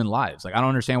human lives. Like, I don't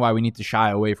understand why we need to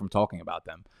shy away from talking about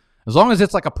them. As long as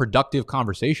it's like a productive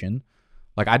conversation,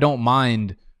 like, I don't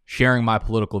mind sharing my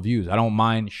political views. I don't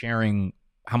mind sharing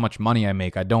how much money I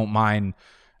make. I don't mind.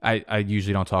 I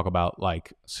usually don't talk about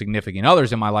like significant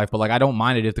others in my life, but like, I don't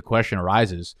mind it if the question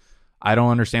arises. I don't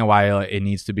understand why it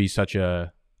needs to be such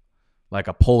a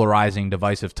polarizing,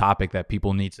 divisive topic that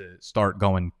people need to start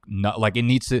going like,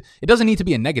 it doesn't need to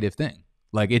be a negative thing.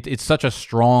 Like, it's such a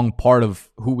strong part of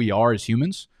who we are as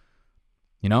humans.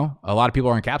 A lot of people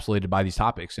are encapsulated by these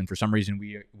topics, and for some reason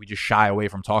we just shy away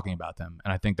from talking about them.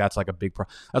 And I think that's like a big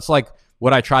that's like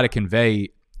what I try to convey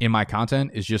in my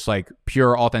content, is just like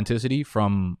pure authenticity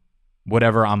from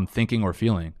whatever I'm thinking or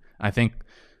feeling. I think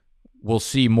we'll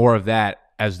see more of that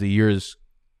as the years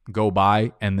go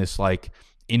by, and this like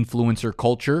influencer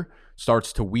culture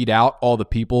starts to weed out all the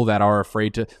people that are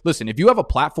afraid to listen. If you have a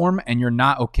platform and you're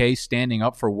not okay standing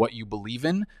up for what you believe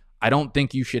in, I don't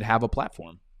think you should have a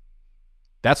platform.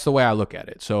 That's the way I look at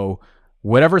it. So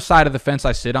whatever side of the fence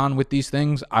I sit on with these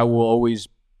things, I will always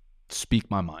speak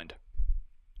my mind.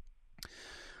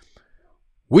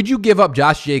 Would you give up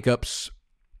Josh Jacobs,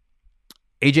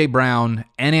 A.J. Brown,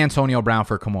 and Antonio Brown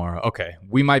for Kamara? Okay,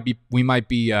 I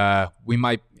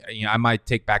might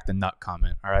take back the nut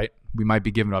comment. All right, we might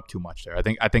be giving up too much there.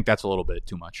 I think that's a little bit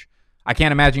too much. I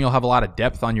can't imagine you'll have a lot of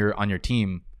depth on your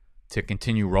team to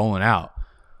continue rolling out.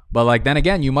 But like then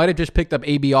again, you might have just picked up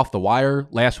AB off the wire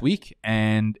last week,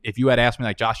 and if you had asked me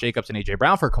like Josh Jacobs and A.J.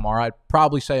 Brown for Kamara, I'd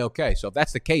probably say okay. So if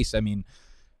that's the case, I mean,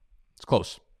 it's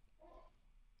close.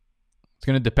 It's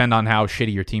going to depend on how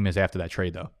shitty your team is after that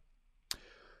trade, though.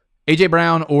 A.J.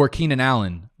 Brown or Keenan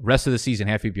Allen, rest of the season,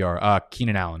 half PPR.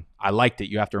 Keenan Allen. I liked it.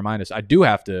 You have to remind us. I do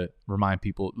have to remind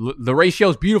people. The ratio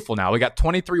is beautiful now. We got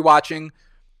 23 watching,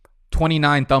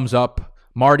 29 thumbs up.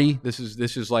 Marty, this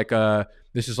is like the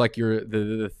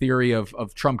theory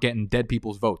of Trump getting dead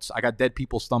people's votes. I got dead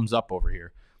people's thumbs up over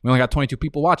here. We only got 22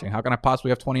 people watching. How can I possibly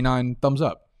have 29 thumbs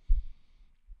up?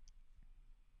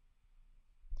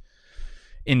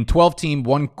 In 12-team,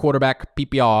 one quarterback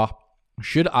PPR,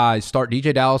 should I start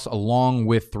DJ Dallas along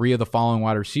with three of the following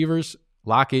wide receivers?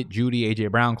 Lockett, Judy, A.J.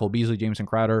 Brown, Cole Beasley, Jameson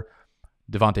Crowder,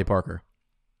 Devontae Parker.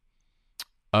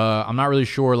 I'm not really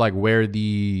sure like where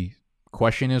the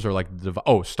question is or like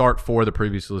start for the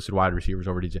previously listed wide receivers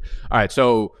over DJ. All right,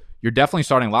 so you're definitely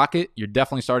starting Lockett. You're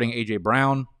definitely starting A.J.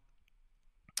 Brown.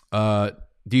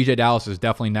 DJ Dallas is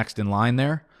definitely next in line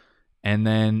there. And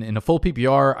then in a full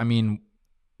PPR, I mean,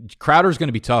 Crowder's going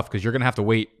to be tough because you're going to have to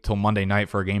wait till Monday night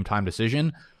for a game time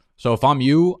decision. So if I'm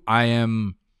you, I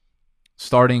am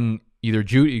starting either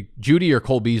Judy or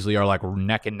Cole Beasley are like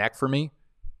neck and neck for me.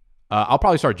 I'll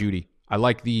probably start Judy. I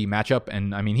like the matchup,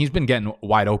 and I mean, he's been getting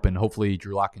wide open. Hopefully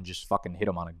Drew Lock can just fucking hit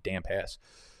him on a damn pass.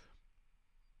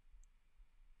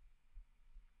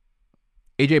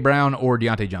 A.J. Brown or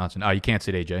Deontay Johnson? You can't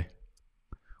sit A.J.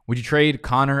 Would you trade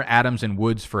Connor, Adams, and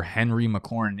Woods for Henry,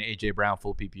 McLaurin, and A.J. Brown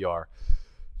full PPR?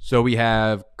 So we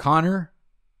have Connor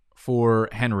for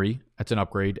Henry. That's an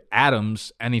upgrade.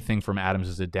 Adams, anything from Adams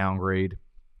is a downgrade.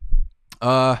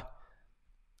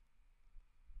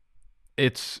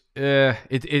 It's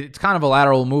kind of a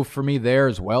lateral move for me there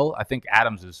as well. I think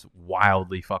Adams is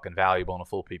wildly fucking valuable in a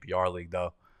full PPR league,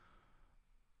 though.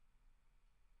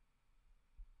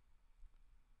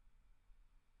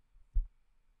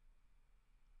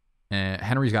 And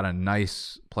Henry's got a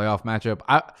nice playoff matchup.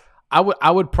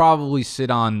 I would probably sit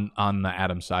on the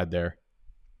Adams side there.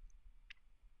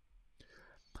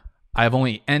 I have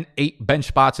only 8 bench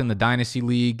spots in the Dynasty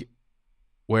League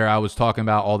where I was talking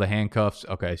about all the handcuffs.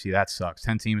 Okay, see, that sucks.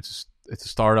 10 team, it's a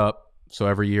startup. So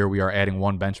every year we are adding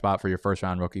 1 bench spot for your first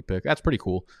round rookie pick. That's pretty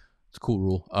cool. It's a cool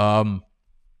rule.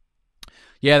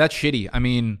 Yeah, that's shitty. I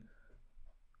mean,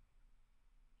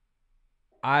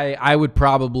 I would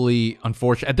probably,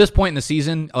 unfortunately, at this point in the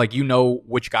season, like, you know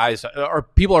which guys, or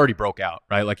people already broke out,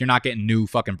 right? Like, you're not getting new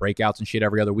fucking breakouts and shit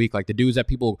every other week. Like, the dudes that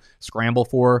people scramble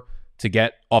for to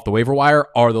get off the waiver wire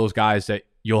are those guys that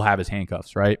you'll have as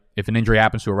handcuffs, right? If an injury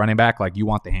happens to a running back, like, you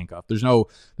want the handcuff.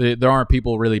 There aren't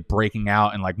people really breaking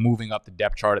out and like moving up the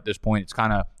depth chart at this point. It's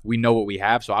kind of, we know what we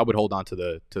have, so I would hold on to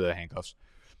the handcuffs.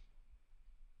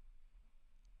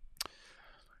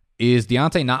 Is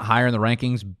Deontay not higher in the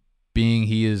rankings, being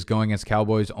he is going against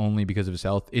Cowboys only because of his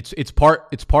health? It's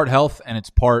part health, and it's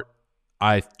part,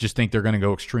 I just think they're going to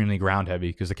go extremely ground heavy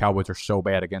because the Cowboys are so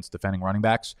bad against defending running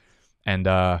backs. And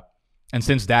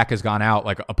since Dak has gone out,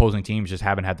 like, opposing teams just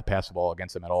haven't had to pass the ball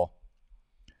against them at all.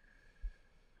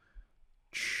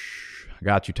 I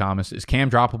got you, Thomas. Is Cam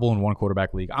droppable in one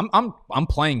quarterback league? I'm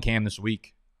playing Cam this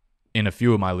week in a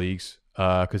few of my leagues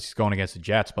because he's going against the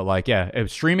Jets. But like, yeah,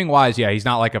 streaming wise, yeah, he's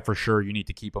not like a for sure you need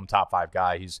to keep him top 5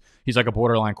 guy. He's like a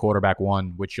borderline quarterback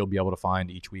 1, which you'll be able to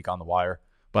find each week on the wire.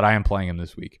 But I am playing him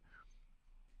this week.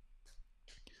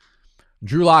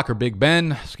 Drew Lock or Big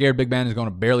Ben? Scared Big Ben is going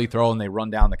to barely throw and they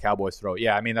run down the Cowboys' throat.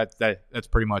 Yeah, I mean, that's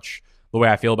pretty much the way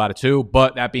I feel about it too.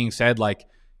 But that being said, like,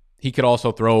 he could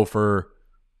also throw for,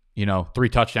 3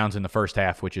 touchdowns in the first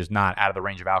half, which is not out of the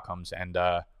range of outcomes. And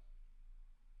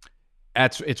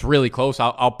it's really close.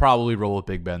 I'll probably roll with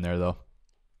Big Ben there, though.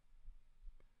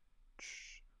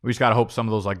 We just got to hope some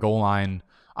of those like goal line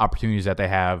opportunities that they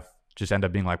have just end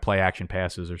up being like play action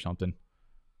passes or something.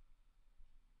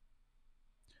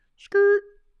 Skirt.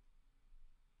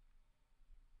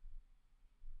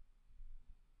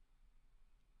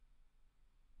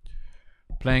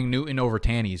 Playing Newton over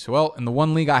Tannies. Well, in the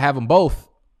one league I have them both.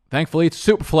 Thankfully, it's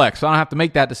super flex, so I don't have to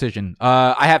make that decision.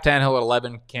 I have Tannehill at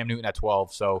 11, Cam Newton at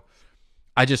 12, so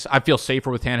I feel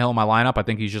safer with Tannehill in my lineup. I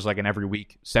think he's just like in every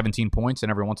week 17 points, and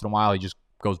every once in a while he just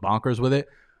goes bonkers with it.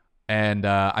 And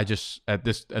I just at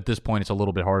this point it's a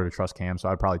little bit harder to trust Cam, so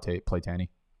I'd probably play Tanny.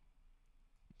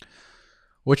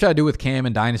 What should I do with Cam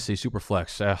and Dynasty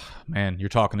Superflex? Man, you're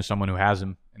talking to someone who has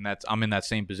him, and I'm in that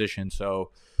same position.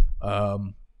 So, I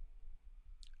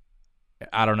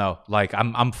don't know. Like,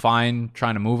 I'm fine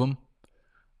trying to move him.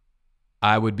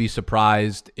 I would be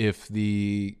surprised if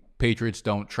the Patriots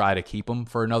don't try to keep him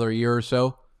for another year or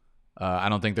so. I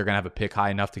don't think they're going to have a pick high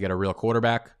enough to get a real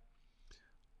quarterback.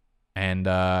 And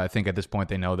I think at this point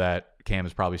they know that Cam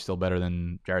is probably still better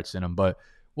than Jarrett Stidham. But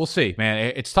we'll see,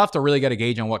 man. It's tough to really get a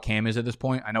gauge on what Cam is at this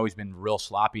point. I know he's been real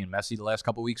sloppy and messy the last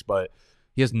couple of weeks, but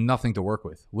he has nothing to work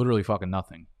with. Literally fucking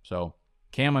nothing. So,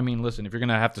 Cam, I mean, listen, if you're going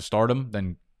to have to start him,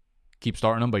 then keep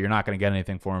starting him, but you're not going to get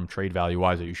anything for him trade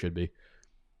value-wise that you should be.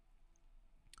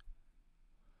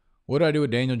 What do I do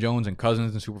with Daniel Jones and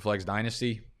Cousins in Superflex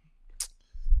Dynasty?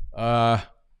 I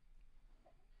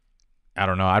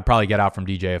don't know. I'd probably get out from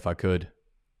DJ if I could.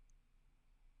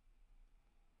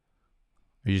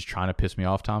 Are you just trying to piss me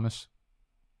off, Thomas?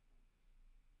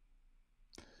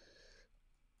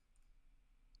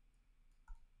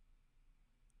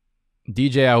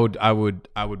 DJ,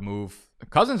 I would move.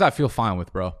 Cousins, I feel fine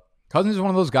with, bro. Cousins is one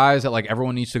of those guys that like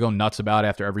everyone needs to go nuts about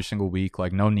after every single week.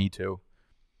 Like, no need to.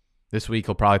 This week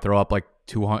he'll probably throw up like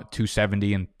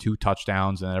 270 and 2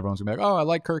 touchdowns, and everyone's gonna be like, "Oh, I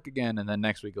like Kirk again." And then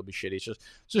next week he'll be shitty. It's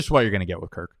just what you're gonna get with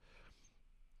Kirk.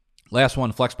 Last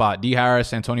one, flex spot: D.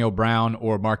 Harris, Antonio Brown,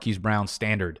 or Marquise Brown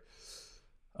standard.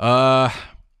 Really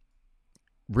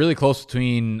close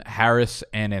between Harris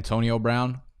and Antonio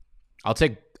Brown. I'll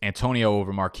take Antonio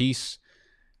over Marquise,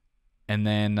 and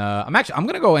then I'm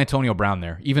gonna go Antonio Brown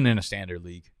there, even in a standard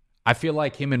league. I feel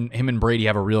like him and Brady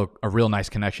have a real nice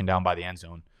connection down by the end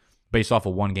zone, based off a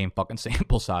 1 game fucking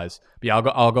sample size. But yeah,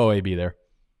 I'll go AB there.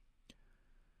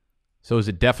 So is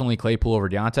it definitely Claypool over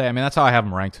Deontay? I mean, that's how I have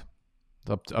him ranked.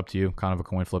 It's up to you. Kind of a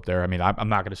coin flip there. I mean, I'm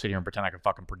not going to sit here and pretend I can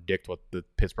fucking predict what the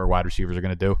Pittsburgh wide receivers are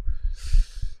going to do.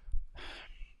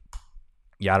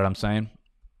 You got what I'm saying?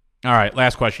 All right,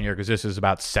 last question here, because this is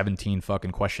about 17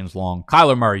 fucking questions long.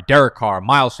 Kyler Murray, Derek Carr,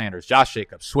 Miles Sanders, Josh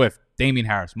Jacobs, Swift, Damian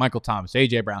Harris, Michael Thomas,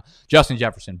 A.J. Brown, Justin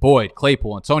Jefferson, Boyd,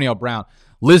 Claypool, Antonio Brown,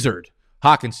 Lizard,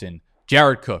 Hawkinson,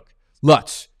 Jared Cook,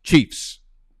 Lutz, Chiefs.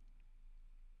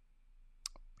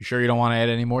 You sure you don't want to add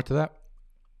any more to that?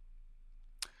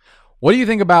 What do you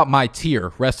think about my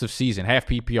tier, rest of season, half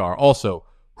PPR? Also,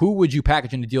 who would you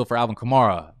package in the deal for Alvin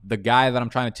Kamara? The guy that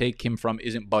I'm trying to take him from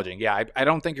isn't budging. Yeah, I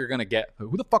don't think you're going to get...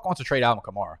 Who the fuck wants to trade Alvin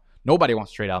Kamara? Nobody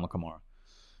wants to trade Alvin Kamara.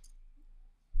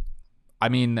 I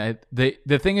mean,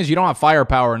 the thing is you don't have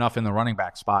firepower enough in the running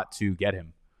back spot to get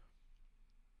him.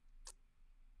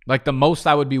 Like, the most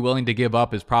I would be willing to give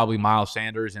up is probably Miles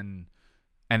Sanders and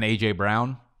A.J.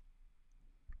 Brown.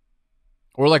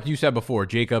 Or like you said before,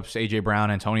 Jacobs, A.J.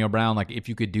 Brown, Antonio Brown. Like, if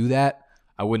you could do that,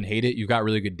 I wouldn't hate it. You've got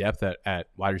really good depth at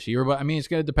wide receiver. But, I mean, it's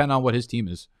going to depend on what his team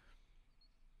is.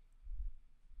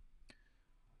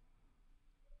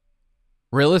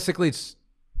 Realistically,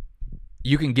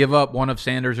 you can give up one of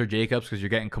Sanders or Jacobs because you're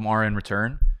getting Kamara in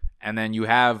return. And then you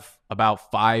have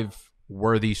about 5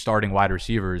 worthy starting wide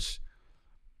receivers.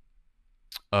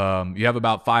 You have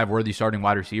about 5 worthy starting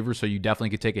wide receivers, so you definitely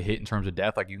could take a hit in terms of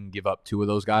depth. Like, you can give up 2 of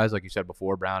those guys, like you said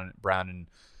before, Brown, the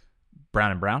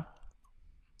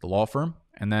law firm,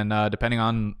 and then depending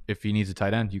on if he needs a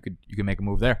tight end, you can make a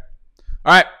move there.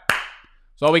 All right,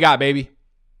 that's all we got, baby.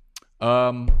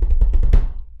 Thank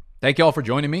you all for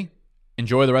joining me.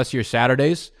 Enjoy the rest of your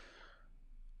Saturdays.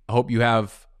 I hope you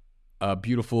have a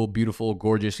beautiful, beautiful,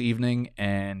 gorgeous evening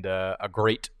and a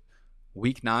great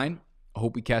week 9. I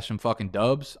hope we catch some fucking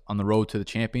dubs on the road to the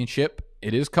championship.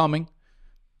 It is coming.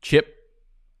 Chip,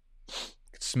 you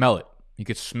could smell it. You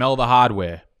could smell the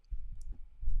hardware.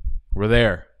 We're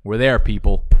there. We're there,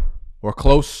 people. We're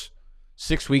close.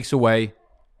 6 weeks away.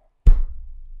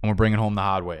 And we're bringing home the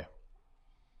hardware.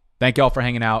 Thank y'all for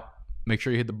hanging out. Make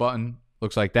sure you hit the button.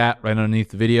 Looks like that right underneath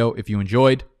the video if you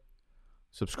enjoyed.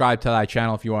 Subscribe to that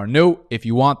channel if you are new. If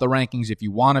you want the rankings, if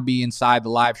you want to be inside the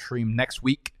live stream next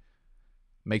week,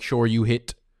 make sure you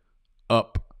hit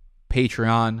up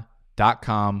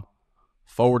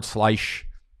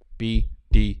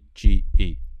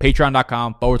patreon.com/BDGE.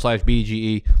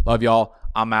 Patreon.com/BDGE. Love y'all.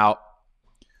 I'm out.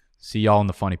 See y'all in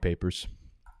the funny papers.